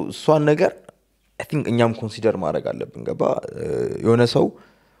እሷን ነገር I think እኛም ኮንሲደር ማድረግ አለብን ገባ የሆነ ሰው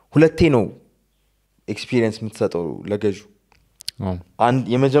ሁለቴ ነው ኤክስፒሪየንስ የምትሰጠው ለገዡ አንድ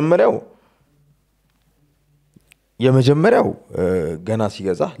የመጀመሪያው ገና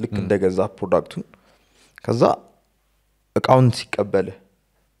ሲገዛ ልክ እንደገዛ ፕሮዳክቱን ከዛ እቃውን ሲቀበል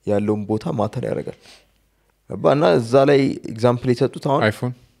ያለውን ቦታ ማተር ያደርጋል እና እዛ ላይ ኤግዛምፕል የሰጡት አሁን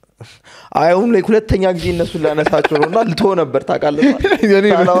አይፎን ላይ ሁለተኛ ጊዜ እነሱን ላነሳቸው ነውና ልቶ ነበር ታውቃለህ የኔ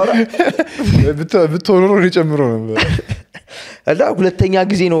ብትሆኑ ነው ሊጨምረው ነበር እና ሁለተኛ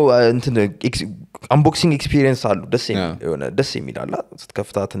ጊዜ ነው እንትን አንቦክሲንግ ኤክስፒሪየንስ አሉ ደስ የሚል አላ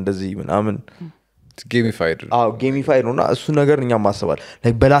ስትከፍታት እንደዚህ ምናምን ጌሚፋይድ ነውና እሱ ነገር እኛም ማሰባል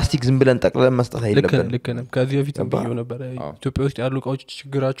ላይክ በላስቲክ ዝም ብለን ጠቅለን መስጠት አይደለም ልክ ነው ከዚህ በፊት ብዬው ነበር ኢትዮጵያ ውስጥ ያሉ እቃዎች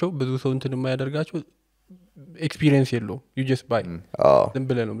ችግራቸው ብዙ ሰው እንትን የማያደርጋቸው ኤክስፒሪየንስ የለውም you just buy ዝም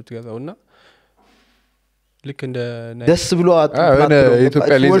ብለህ ነው የምትገዛውና ልክ እንደ ደስ ብሎ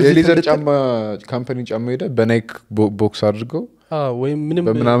ኢትዮጵያ ሌዘር ጫማ ካምፓኒ ጫማ ሄደ በናይክ ቦክስ አድርገው ወይም ምንም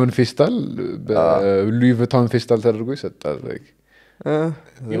በምናምን ፌስታል በሉዊ ቪቶን ፌስታል ተደርጎ ይሰጣል ላይክ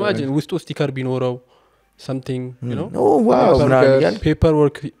ኢማጂን ውስጥ ስቲከር ቢኖረው something you know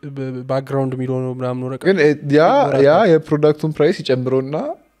paperwork background የሚሆነው ምናምን ወረቀ ግን ያ የፕሮዳክቱን ፕራይስ ይጨምረውና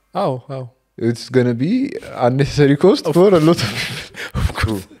it's going to be unnecessary cost for a lot of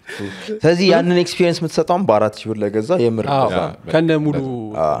people ስለዚህ ያንን ኤክስፒሪየንስ የምትሰጣውን በ4,000 ብር ለገዛ የምር ከነሙሉ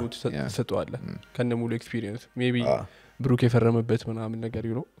ተሰጥቷል ከነሙሉ ኤክስፒሪየንስ ሜቢ ብሩክ የፈረመበት ምናምን ነገር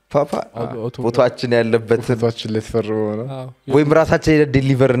ይኖር ፎቶአችን ያለበት ፎቶአችን ለተፈረመው ነው ወይም ራሳችን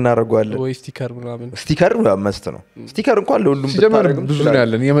ዴሊቨር እናደርጋለን ወይ ስቲከር ምናምን ስቲከር መስት ነው ስቲከር እንኳን ለሁሉም ብታረግም ብዙ ነው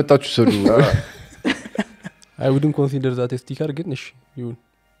ያለን የመጣችሁ ሰዱ I wouldn't consider that a sticker ግን እሺ ይሁን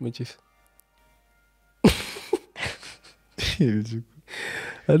መቼስ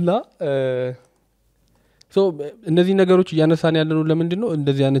እና ሶ እነዚህ ነገሮች እያነሳን ያለነው ለምንድነው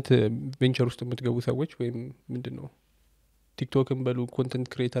እንደዚህ አይነት ቬንቸር ውስጥ የምትገቡ ሰዎች ወይም ምንድነው ቲክቶክን በሉ ኮንተንት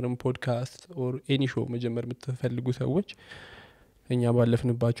ክሬተርም ፖድካስት ኦር ኤኒ ሾው መጀመር የምትፈልጉ ሰዎች እኛ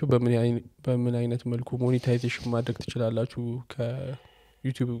ባለፍንባቸው በምን አይነት መልኩ ሞኔታይዜሽን ማድረግ ትችላላችሁ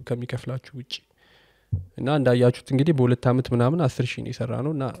ከዩቲዩብ ከሚከፍላችሁ ውጪ እና እንዳያችሁት እንግዲህ በ2 አመት ምናምን 10,000 ነው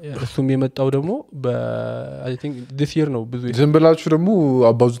የሰራነው እና እሱም የመጣው ደግሞ I think this year ነው ብዙ ዝም ብላችሁ ደግሞ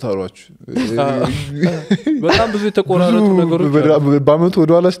አባዙት አሏችሁ በጣም ብዙ የተቆራረጡ ነገሮች በአመቱ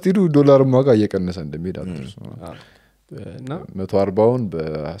ወደ ኋላ ስትሄዱ ዶላር ዋጋ እየቀነሰ እንደሚሄድ አትርሱ እና 140ውን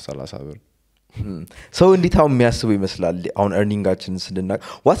በ30 ብር ሰው እንዲታው የሚያስበው ይመስላል አሁን earningጋችን ስንድና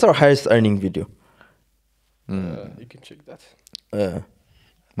what's our highest earning video you can check that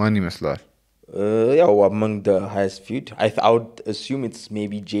ማን ይመስላል yeah among the highest feed I would assume it's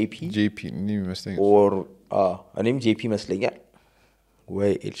maybe JP ይመስለኛል or እኔም JP ይመስለኛል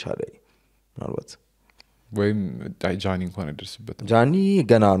ወይ ኤልሻዳይ ምናልባት ወይም ጃኒ እንኳን አይደርስበት ጃኒ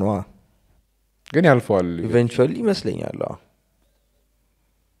ገና ነው ግን ያልፈዋል eventually ይመስለኛል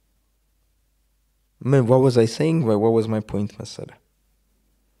what was I saying what was my point መሰለ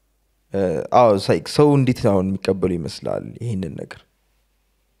ሰው እንዴት ነው የሚቀበሉ ይመስላል ይሄንን ነገር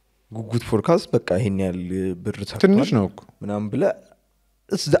ጉጉት ፎርካስት በቃ ይሄን ያህል ብር ትንሽ ነው እኮ ምናምን ብለ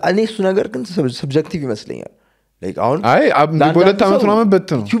እኔ እሱ ነገር ግን ሰብጀክቲቭ ይመስለኛል ላይክ አሁን በ2 አመት ነው መበት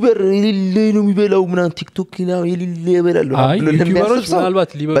ነው ዩቲዩበር የሌለ ነው የሚበላው ምናምን ቲክቶክ ነው የሌለ ይበላል ዩቲዩበሮች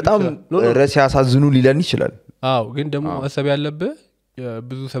ምናልባት ሊበሉ በጣም ራስ ያሳዝኑ ሊለን ይችላል ግን ደግሞ ማሰብ ያለበት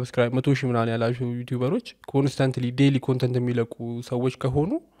ብዙ ሰብስክራይብ 100,000 ምናምን ያላችሁ ዩቲዩበሮች ኮንስታንትሊ ዴይሊ ኮንተንት የሚለቁ ሰዎች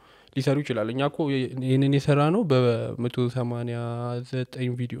ከሆኑ ሊሰሩ ይችላል እኛ እኮ ይሄንን የሰራ ነው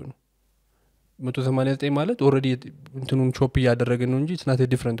በ189 ቪዲዮ ነው 189 ማለት ኦሬዲ እንትኑን ቾፕ ያደረገ ነው እንጂ it's not a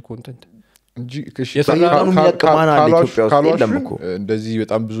different content እንጂ የሰራነው የሚያቀማና ኢትዮጵያ ውስጥ የለም እኮ እንደዚህ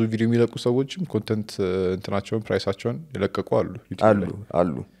በጣም ብዙ ቪዲዮ የሚለቁ ሰዎችም ኮንተንት እንትናቸውን ፕራይሳቸውን ይለቀቁ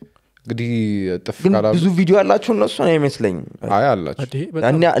አሉ እንግዲህ ተፍካላ ብዙ ቪዲዮ ያላችሁ እነሱ ነው አይመስለኝም አላችሁ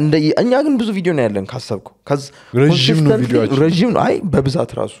እኛ ግን ብዙ ቪዲዮ ነው ያለን ካሰብኩ ረጅም ነው ቪዲዮአችን ረጅም ነው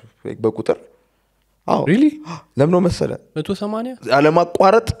በብዛት ራሱ በቁጥር ሪሊ ለምን ነው መሰለ 180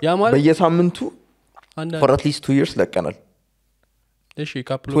 አለማቋረጥ ያ ማለት በየሳምንቱ አንድ for at least 2 years ለቀናል እሺ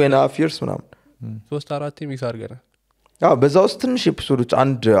ካፕሎ 2.5 years ምናምን 3-4 ሚስ አድርገናል በዛ ውስጥ ትንሽ ኤፒሶዶች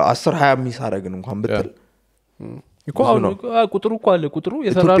አንድ 10-20 ሚስ አደረግን እንኳን ብትል እኮ አሁን ቁጥሩ እኮ አለ ቁጥሩ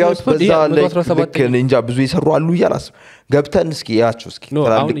የሰራው ኤፒሶድ 117 እንጃ ብዙ ይሰሩ አሉ ይላስ ገብተን እስኪ ያቸው እስኪ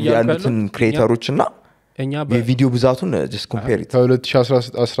ትላልቅ ያሉትን ክሬተሮች እና እኛ በቪዲዮ ብዛቱን just compare it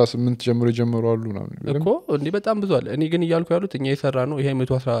ከ2018 ጀምሮ ጀምሮ አሉ እኮ እንዴ በጣም ብዙ አለ እኔ ግን እያልኩ ያሉት እኛ የሰራ ነው ይሄ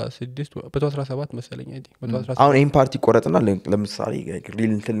 116 117 መሰለኝ አይዲ 117 አሁን ኢን ፓርቲ ቆረጥና ለምሳሌ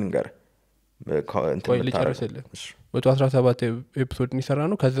ሪል እንትን ልንገር ወይ ልጨርስልህ 117 ኤፒሶድ ነው የሰራ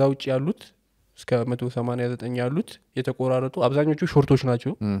ነው ከዛ ውጪ ያሉት እስከ 189 ያሉት የተቆራረጡ አብዛኞቹ ሾርቶች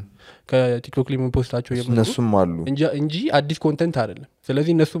ናቸው ከቲክቶክ ላይ ምን ፖስታቸው እነሱም አሉ እንጂ አዲስ ኮንቴንት አይደለም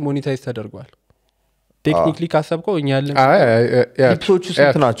ስለዚህ እነሱ ሞኔታይዝ ተደርጓል ቴክኒክሊ ካሰብከው እኛ ያለን ክሊፖቹ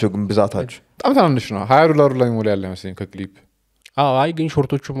ስንት ናቸው ግን ብዛታቸው በጣም ትናንሽ ነው $20 ላይ ሞላ ያለ መሰለኝ ከክሊፕ አይ ግን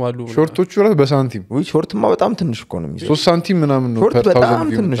ሾርቶቹም አሉ ሾርቶቹ ራስ በሳንቲም ወይ ሾርትማ በጣም ትንሽ እኮ ነው 3 ሳንቲም ምናምን ነው ሾርት በጣም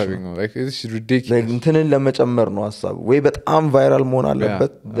ትንሽ like it's ridiculous እንትንን ለመጨመር ነው ሐሳቡ ወይ በጣም ቫይራል መሆን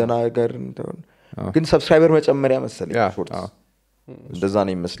አለበት ደና ነገር ግን ሰብስክራይበር መጨመሪያ መሰለኝ ሾርት እንደዛ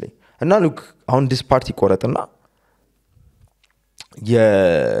ነው ይመስለኝ እና ሉክ አሁን ዲስ ፓርቲ ቆረጥና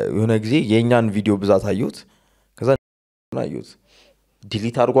የሆነ ጊዜ የኛን ቪዲዮ ብዛት አዩት ከዛ አዩት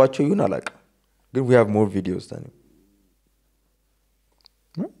ዲሊት አድርጓቸው ይሁን አላውቅም ግን we have more videos than him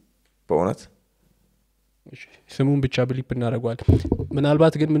በእውነት ስሙን ብቻ ብሊፕ እናደርገዋለን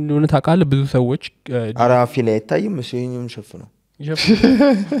ምናልባት ግን ምን እንደሆነ ታውቃለህ ብዙ ሰዎች አራፊ ላይ አይታይም እሱንም ሸፍነው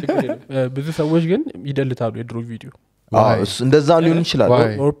ብዙ ሰዎች ግን ይደልታሉ የድሮ ቪዲዮ እንደዛም ሊሆን ይችላል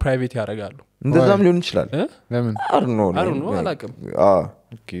ኦር ፕራይቬት ያደርጋሉ እንደዛም ሊሆን ይችላል ለምን አሩኖ አላውቅም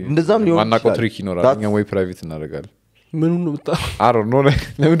እንደዛም ሊሆን ማናቆ ትሪክ ይኖራል እኛ ወይ ፕራይቬት እናደርጋለን ምን ነው መጣ አሩኖ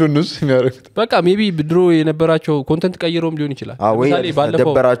ለምን ነው የሚያደርጉት በቃ ሜቢ ድሮ የነበራቸው ኮንቴንት ቀይሮም ሊሆን ይችላል ለምሳሌ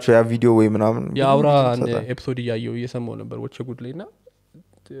ባለፈው ደበራቸው ያ ቪዲዮ ወይ ምናምን ያውራ ኤፒሶድ ያየው እየሰማው ነበር ወቸ ጉድ ላይና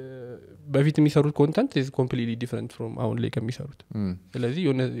በፊት የሚሰሩት ኮንቴንት is completely different from አሁን ላይ ከሚሰሩት ስለዚህ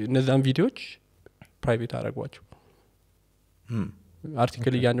እነዛን ቪዲዮዎች ፕራይቬት አደረጓቸው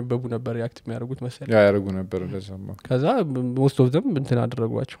አርቲክል ያነበቡ ነበር ሪአክት የሚያደርጉት መሰለኝ ያደርጉ ነበር እንደዛማ ከዛ most of them እንትን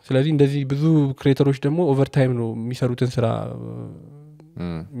አደረጓቸው ስለዚህ እንደዚህ ብዙ ክሬተሮች ደግሞ ኦቨርታይም ነው የሚሰሩትን ስራ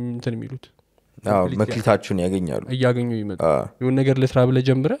እንትን የሚሉት መክሊታቸውን ያገኛሉ እያገኙ ይመጣ የሆነ ነገር ለስራ ብለ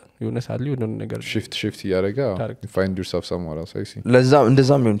ጀምረ የሆነ ሳለ የሆነ ነገር shift ያደረጋ you find yourself somewhere else I see ለዛም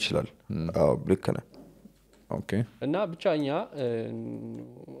እንደዛም ሊሆን ይችላል ልክ ነህ ኦኬ እና ብቻኛ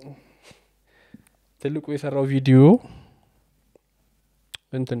ትልቁ የሰራው ቪዲዮ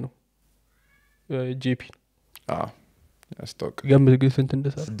እንትን ነው ጄፒ ያስታውቅ ገምት ግን ስንት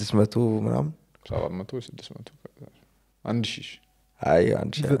እንደሰራ 600 ምናምን 700 600 1000 አይ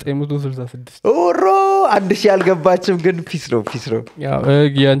 1966 ኦሮ 1000 ያልገባችም ግን ፒስ ነው ያው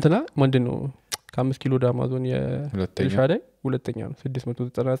የእንትና ምንድነው ከ5 ኪሎ ዳማዞን የሻዳይ ሁለተኛ ነው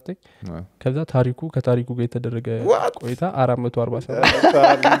 699 ከዛ ከታሪኩ ጋር የተደረገ ቆይታ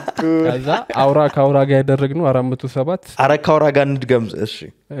 447 ከዛ አውራ ጋር ያደረግነው 407 አውራ ጋር እንድገም እሺ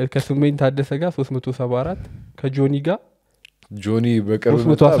ከስሜን ታደሰ ጋር 374 ከጆኒ ጋር ጆኒ በቅርብ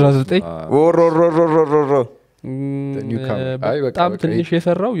 319 ኦሮሮሮሮሮ በጣም ትንሽ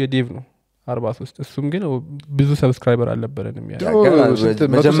የሰራው የዴቭ ነው 43 እሱም ግን ብዙ ሰብስክራይበር አልነበረንም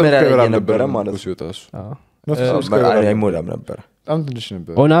መጀመሪያ ላይ የነበረ ማለት ነው አይሞላም ነበር በጣም ትንሽ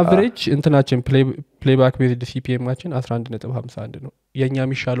ነበር ኦን አቨሬጅ እንትናችን ፕሌይባክ ቤዝድ ሲፒኤማችን 11.51 ነው የኛ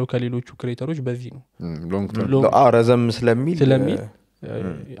የሚሻለው ከሌሎቹ ክሬተሮች በዚህ ነው ሎንግ ተርም ረዘም ስለሚል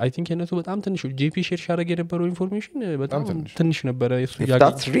አይ ቲንክ የነሱ በጣም ትንሽ ጄፒ ሼር ያደረገ የነበረው ኢንፎርሜሽን በጣም ትንሽ ነበረ እሱ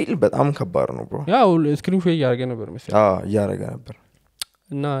that's real በጣም ከባድ ነው bro ያው ስክሪን ሼር ያደረገ ነበር መሰለኝ ያደረገ ነበር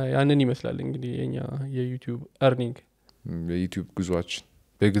እና ያንን ይመስላል እንግዲህ የኛ የዩቲዩብ earning የዩቲዩብ ጉዟችን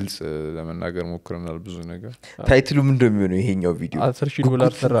በግልጽ ለመናገር ሞክረናል ብዙ ነገር ታይትሉ ምን እንደሚሆነው ይሄኛው ቪዲዮ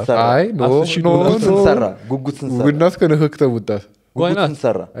 $10,000 ሰራ አይ ኖ ሰራ ጉጉትን ሰራ ጉድናት ከነከክተ ውጣት ጉጉትን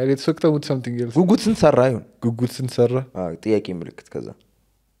ሰራ አይ ለተሰክተው something else ጉጉትን ሰራ ይሁን ጉጉትን ሰራ ጥያቄ ምልክት ከዛ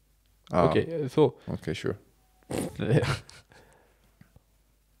ኦኬ ሶ ኦኬ ሹር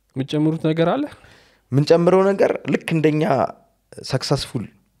ምንጨምሩት ነገር አለ ምንጨምረው ነገር ልክ እንደኛ ሰክሰስፉል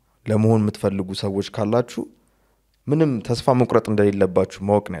ለመሆን የምትፈልጉ ሰዎች ካላችሁ ምንም ተስፋ መቁረጥ እንደሌለባችሁ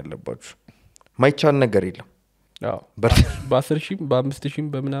ማወቅ ነው ያለባችሁ ማይቻል ነገር የለም ያው በ10,000 በ5,000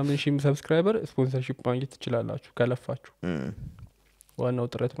 በምናምን ሺህ ሰብስክራይበር ስፖንሰርሺፕ ማግኘት ትችላላችሁ ከለፋችሁ ዋናው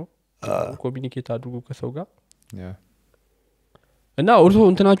ጥረት ነው ኮሚኒኬት አድርጉ ከሰው ጋር እና ኦልሶ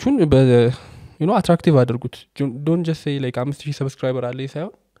እንትናችሁን አትራክቲቭ አድርጉት ዶንት ጀስት ሴይ ላይክ 5,000 ሰብስክራይበር አለ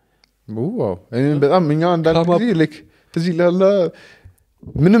ሳይሆን ዋው እኔ በጣም እኛ አንዳንድ ጊዜ ላይክ እዚህ ላላ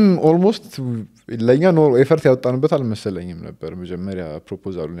ምንም ኦልሞስት ለኛ ኖ ኤፈርት ያወጣንበት አልመሰለኝም ነበር መጀመሪያ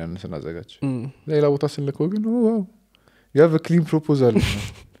ፕሮፖዛሉን ያነሰን አዘጋጅ ሌላ ቦታ ስንልከው ግን ዋው you have a clean proposal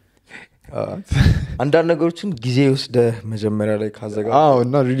አንዳንድ ነገሮችን ጊዜ ወስደህ መጀመሪያ ላይ ካዘጋጀ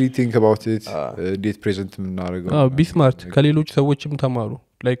እና really think about it እንዴት ፕሬዘንት የምናደርገው ቢ ስማርት ከሌሎች ሰዎችም ተማሩ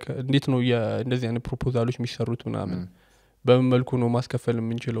ላይክ እንዴት ነው እንደዚህ አይነት ፕሮፖዛሎች የሚሰሩት ምናምን በምን መልኩ ነው ማስከፈል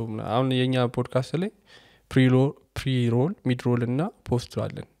የምንችለው አሁን የኛ ፖድካስት ላይ ፕሪ-ሮል ሚድ-ሮል እና ፖስት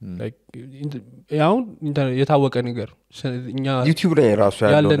አለን ላይክ አሁን የታወቀ ነገር እኛ ዩቲዩብ ላይ ራሱ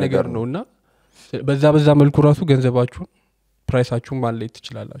ያለ ነገር ነውና በዛ መልኩ ራሱ ገንዘባችሁን ፕራይሳችሁን ማለየት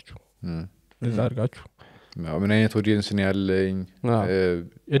ትችላላችሁ ለዛ አድርጋችሁ ምን አይነት ኦዲየንስ ነው ያለኝ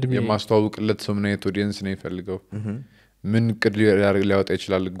የማስተዋወቅለት ሰው ምን አይነት ኦዲየንስ ነው ይፈልገው ምን ቅድ ሊያወጣ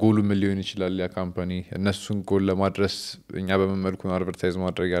ይችላል ጎሉ ምን ሊሆን ይችላል ያ ካምፓኒ እነሱን ጎል ለማድረስ እኛ በመመልኩ ነው አድቨርታይዝ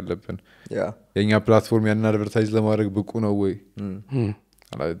ማድረግ ያለብን የኛ ፕላትፎርም ያን አድቨርታይዝ ለማድረግ ብቁ ነው ወይ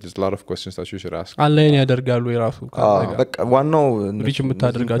there's a lot of questions that you should ask አላይን ያደርጋሉ የራሱ በቃ ዋናው ሪች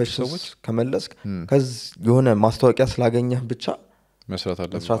የምታደርጋቸው ሰዎች ከመለስክ ከዚ የሆነ ማስታወቂያ ስላገኘህ ብቻ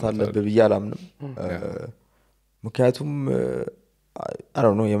መስራት አለብህ ብዬ አላምንም ምክንያቱም I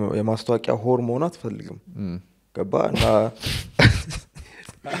don't know የማስታወቂያ ሆርሞን አትፈልግም ገባና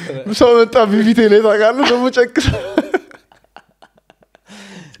ሰው መጣ ቢቢቴ ላይ ታውቃለህ ደግሞ ጨክስ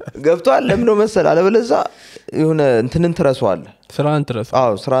ገብቷል ለምን ነው መሰል አለበለዛ የሆነ እንትንን ትረሳዋለህ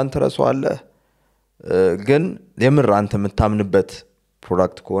ስራን ትረሳዋለህ ግን የምር አንተ የምታምንበት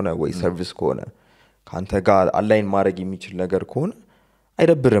ፕሮዳክት ከሆነ ወይ ሰርቪስ ከሆነ ካንተ ጋር አላይን ማድረግ የሚችል ነገር ከሆነ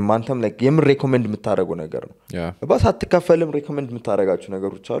አይደብርም አንተም ላይክ የምር ሬኮመንድ የምታደርገው ነገር ነው በባስ አትከፈልም ሬኮመንድ የምታደርጋቸው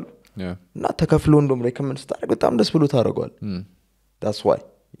ነገሮች አሉ እና ተከፍሎ እንደም ሬኮመንድ ስታደርግ በጣም ደስ ብሎ ታደርጋለህ that's why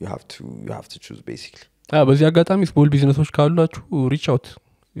you have to choose basically በዚህ አጋጣሚ ስሞል ቢዝነሶች ካሏችሁ ሪች አውት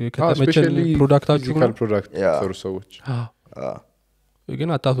ከተመቸን ፕሮዳክታችሁ ፊዚካል ፕሮዳክት ሰሩ ሰዎች ግን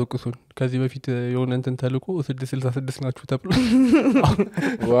አታስወቅሱን ከዚህ በፊት የሆነ እንትን ተልቆ 666 ናችሁ ተብሎ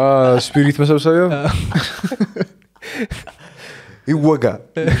ስፒሪት መሰብሰቢያ ይወጋ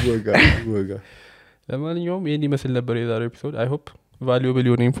ለማንኛውም ይሄን ይመስል ነበር የዛሬው ኤፒሶድ አይ ሆፕ ቫልዩብል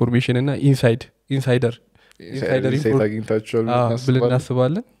የሆነ ኢንፎርሜሽን እና ኢንሳይደር አግኝታችኋል ብለን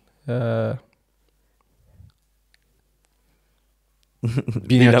እናስባለን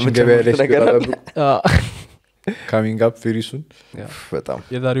ቢኒያችን ገበያ ላይ ሲገጣሉ coming up very soon በጣም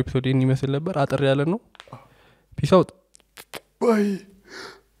የዛሬው ኤፒሶድ ይሄን ይመስል ነበር አጥር ያለ ነው ፒስ አውት ባይ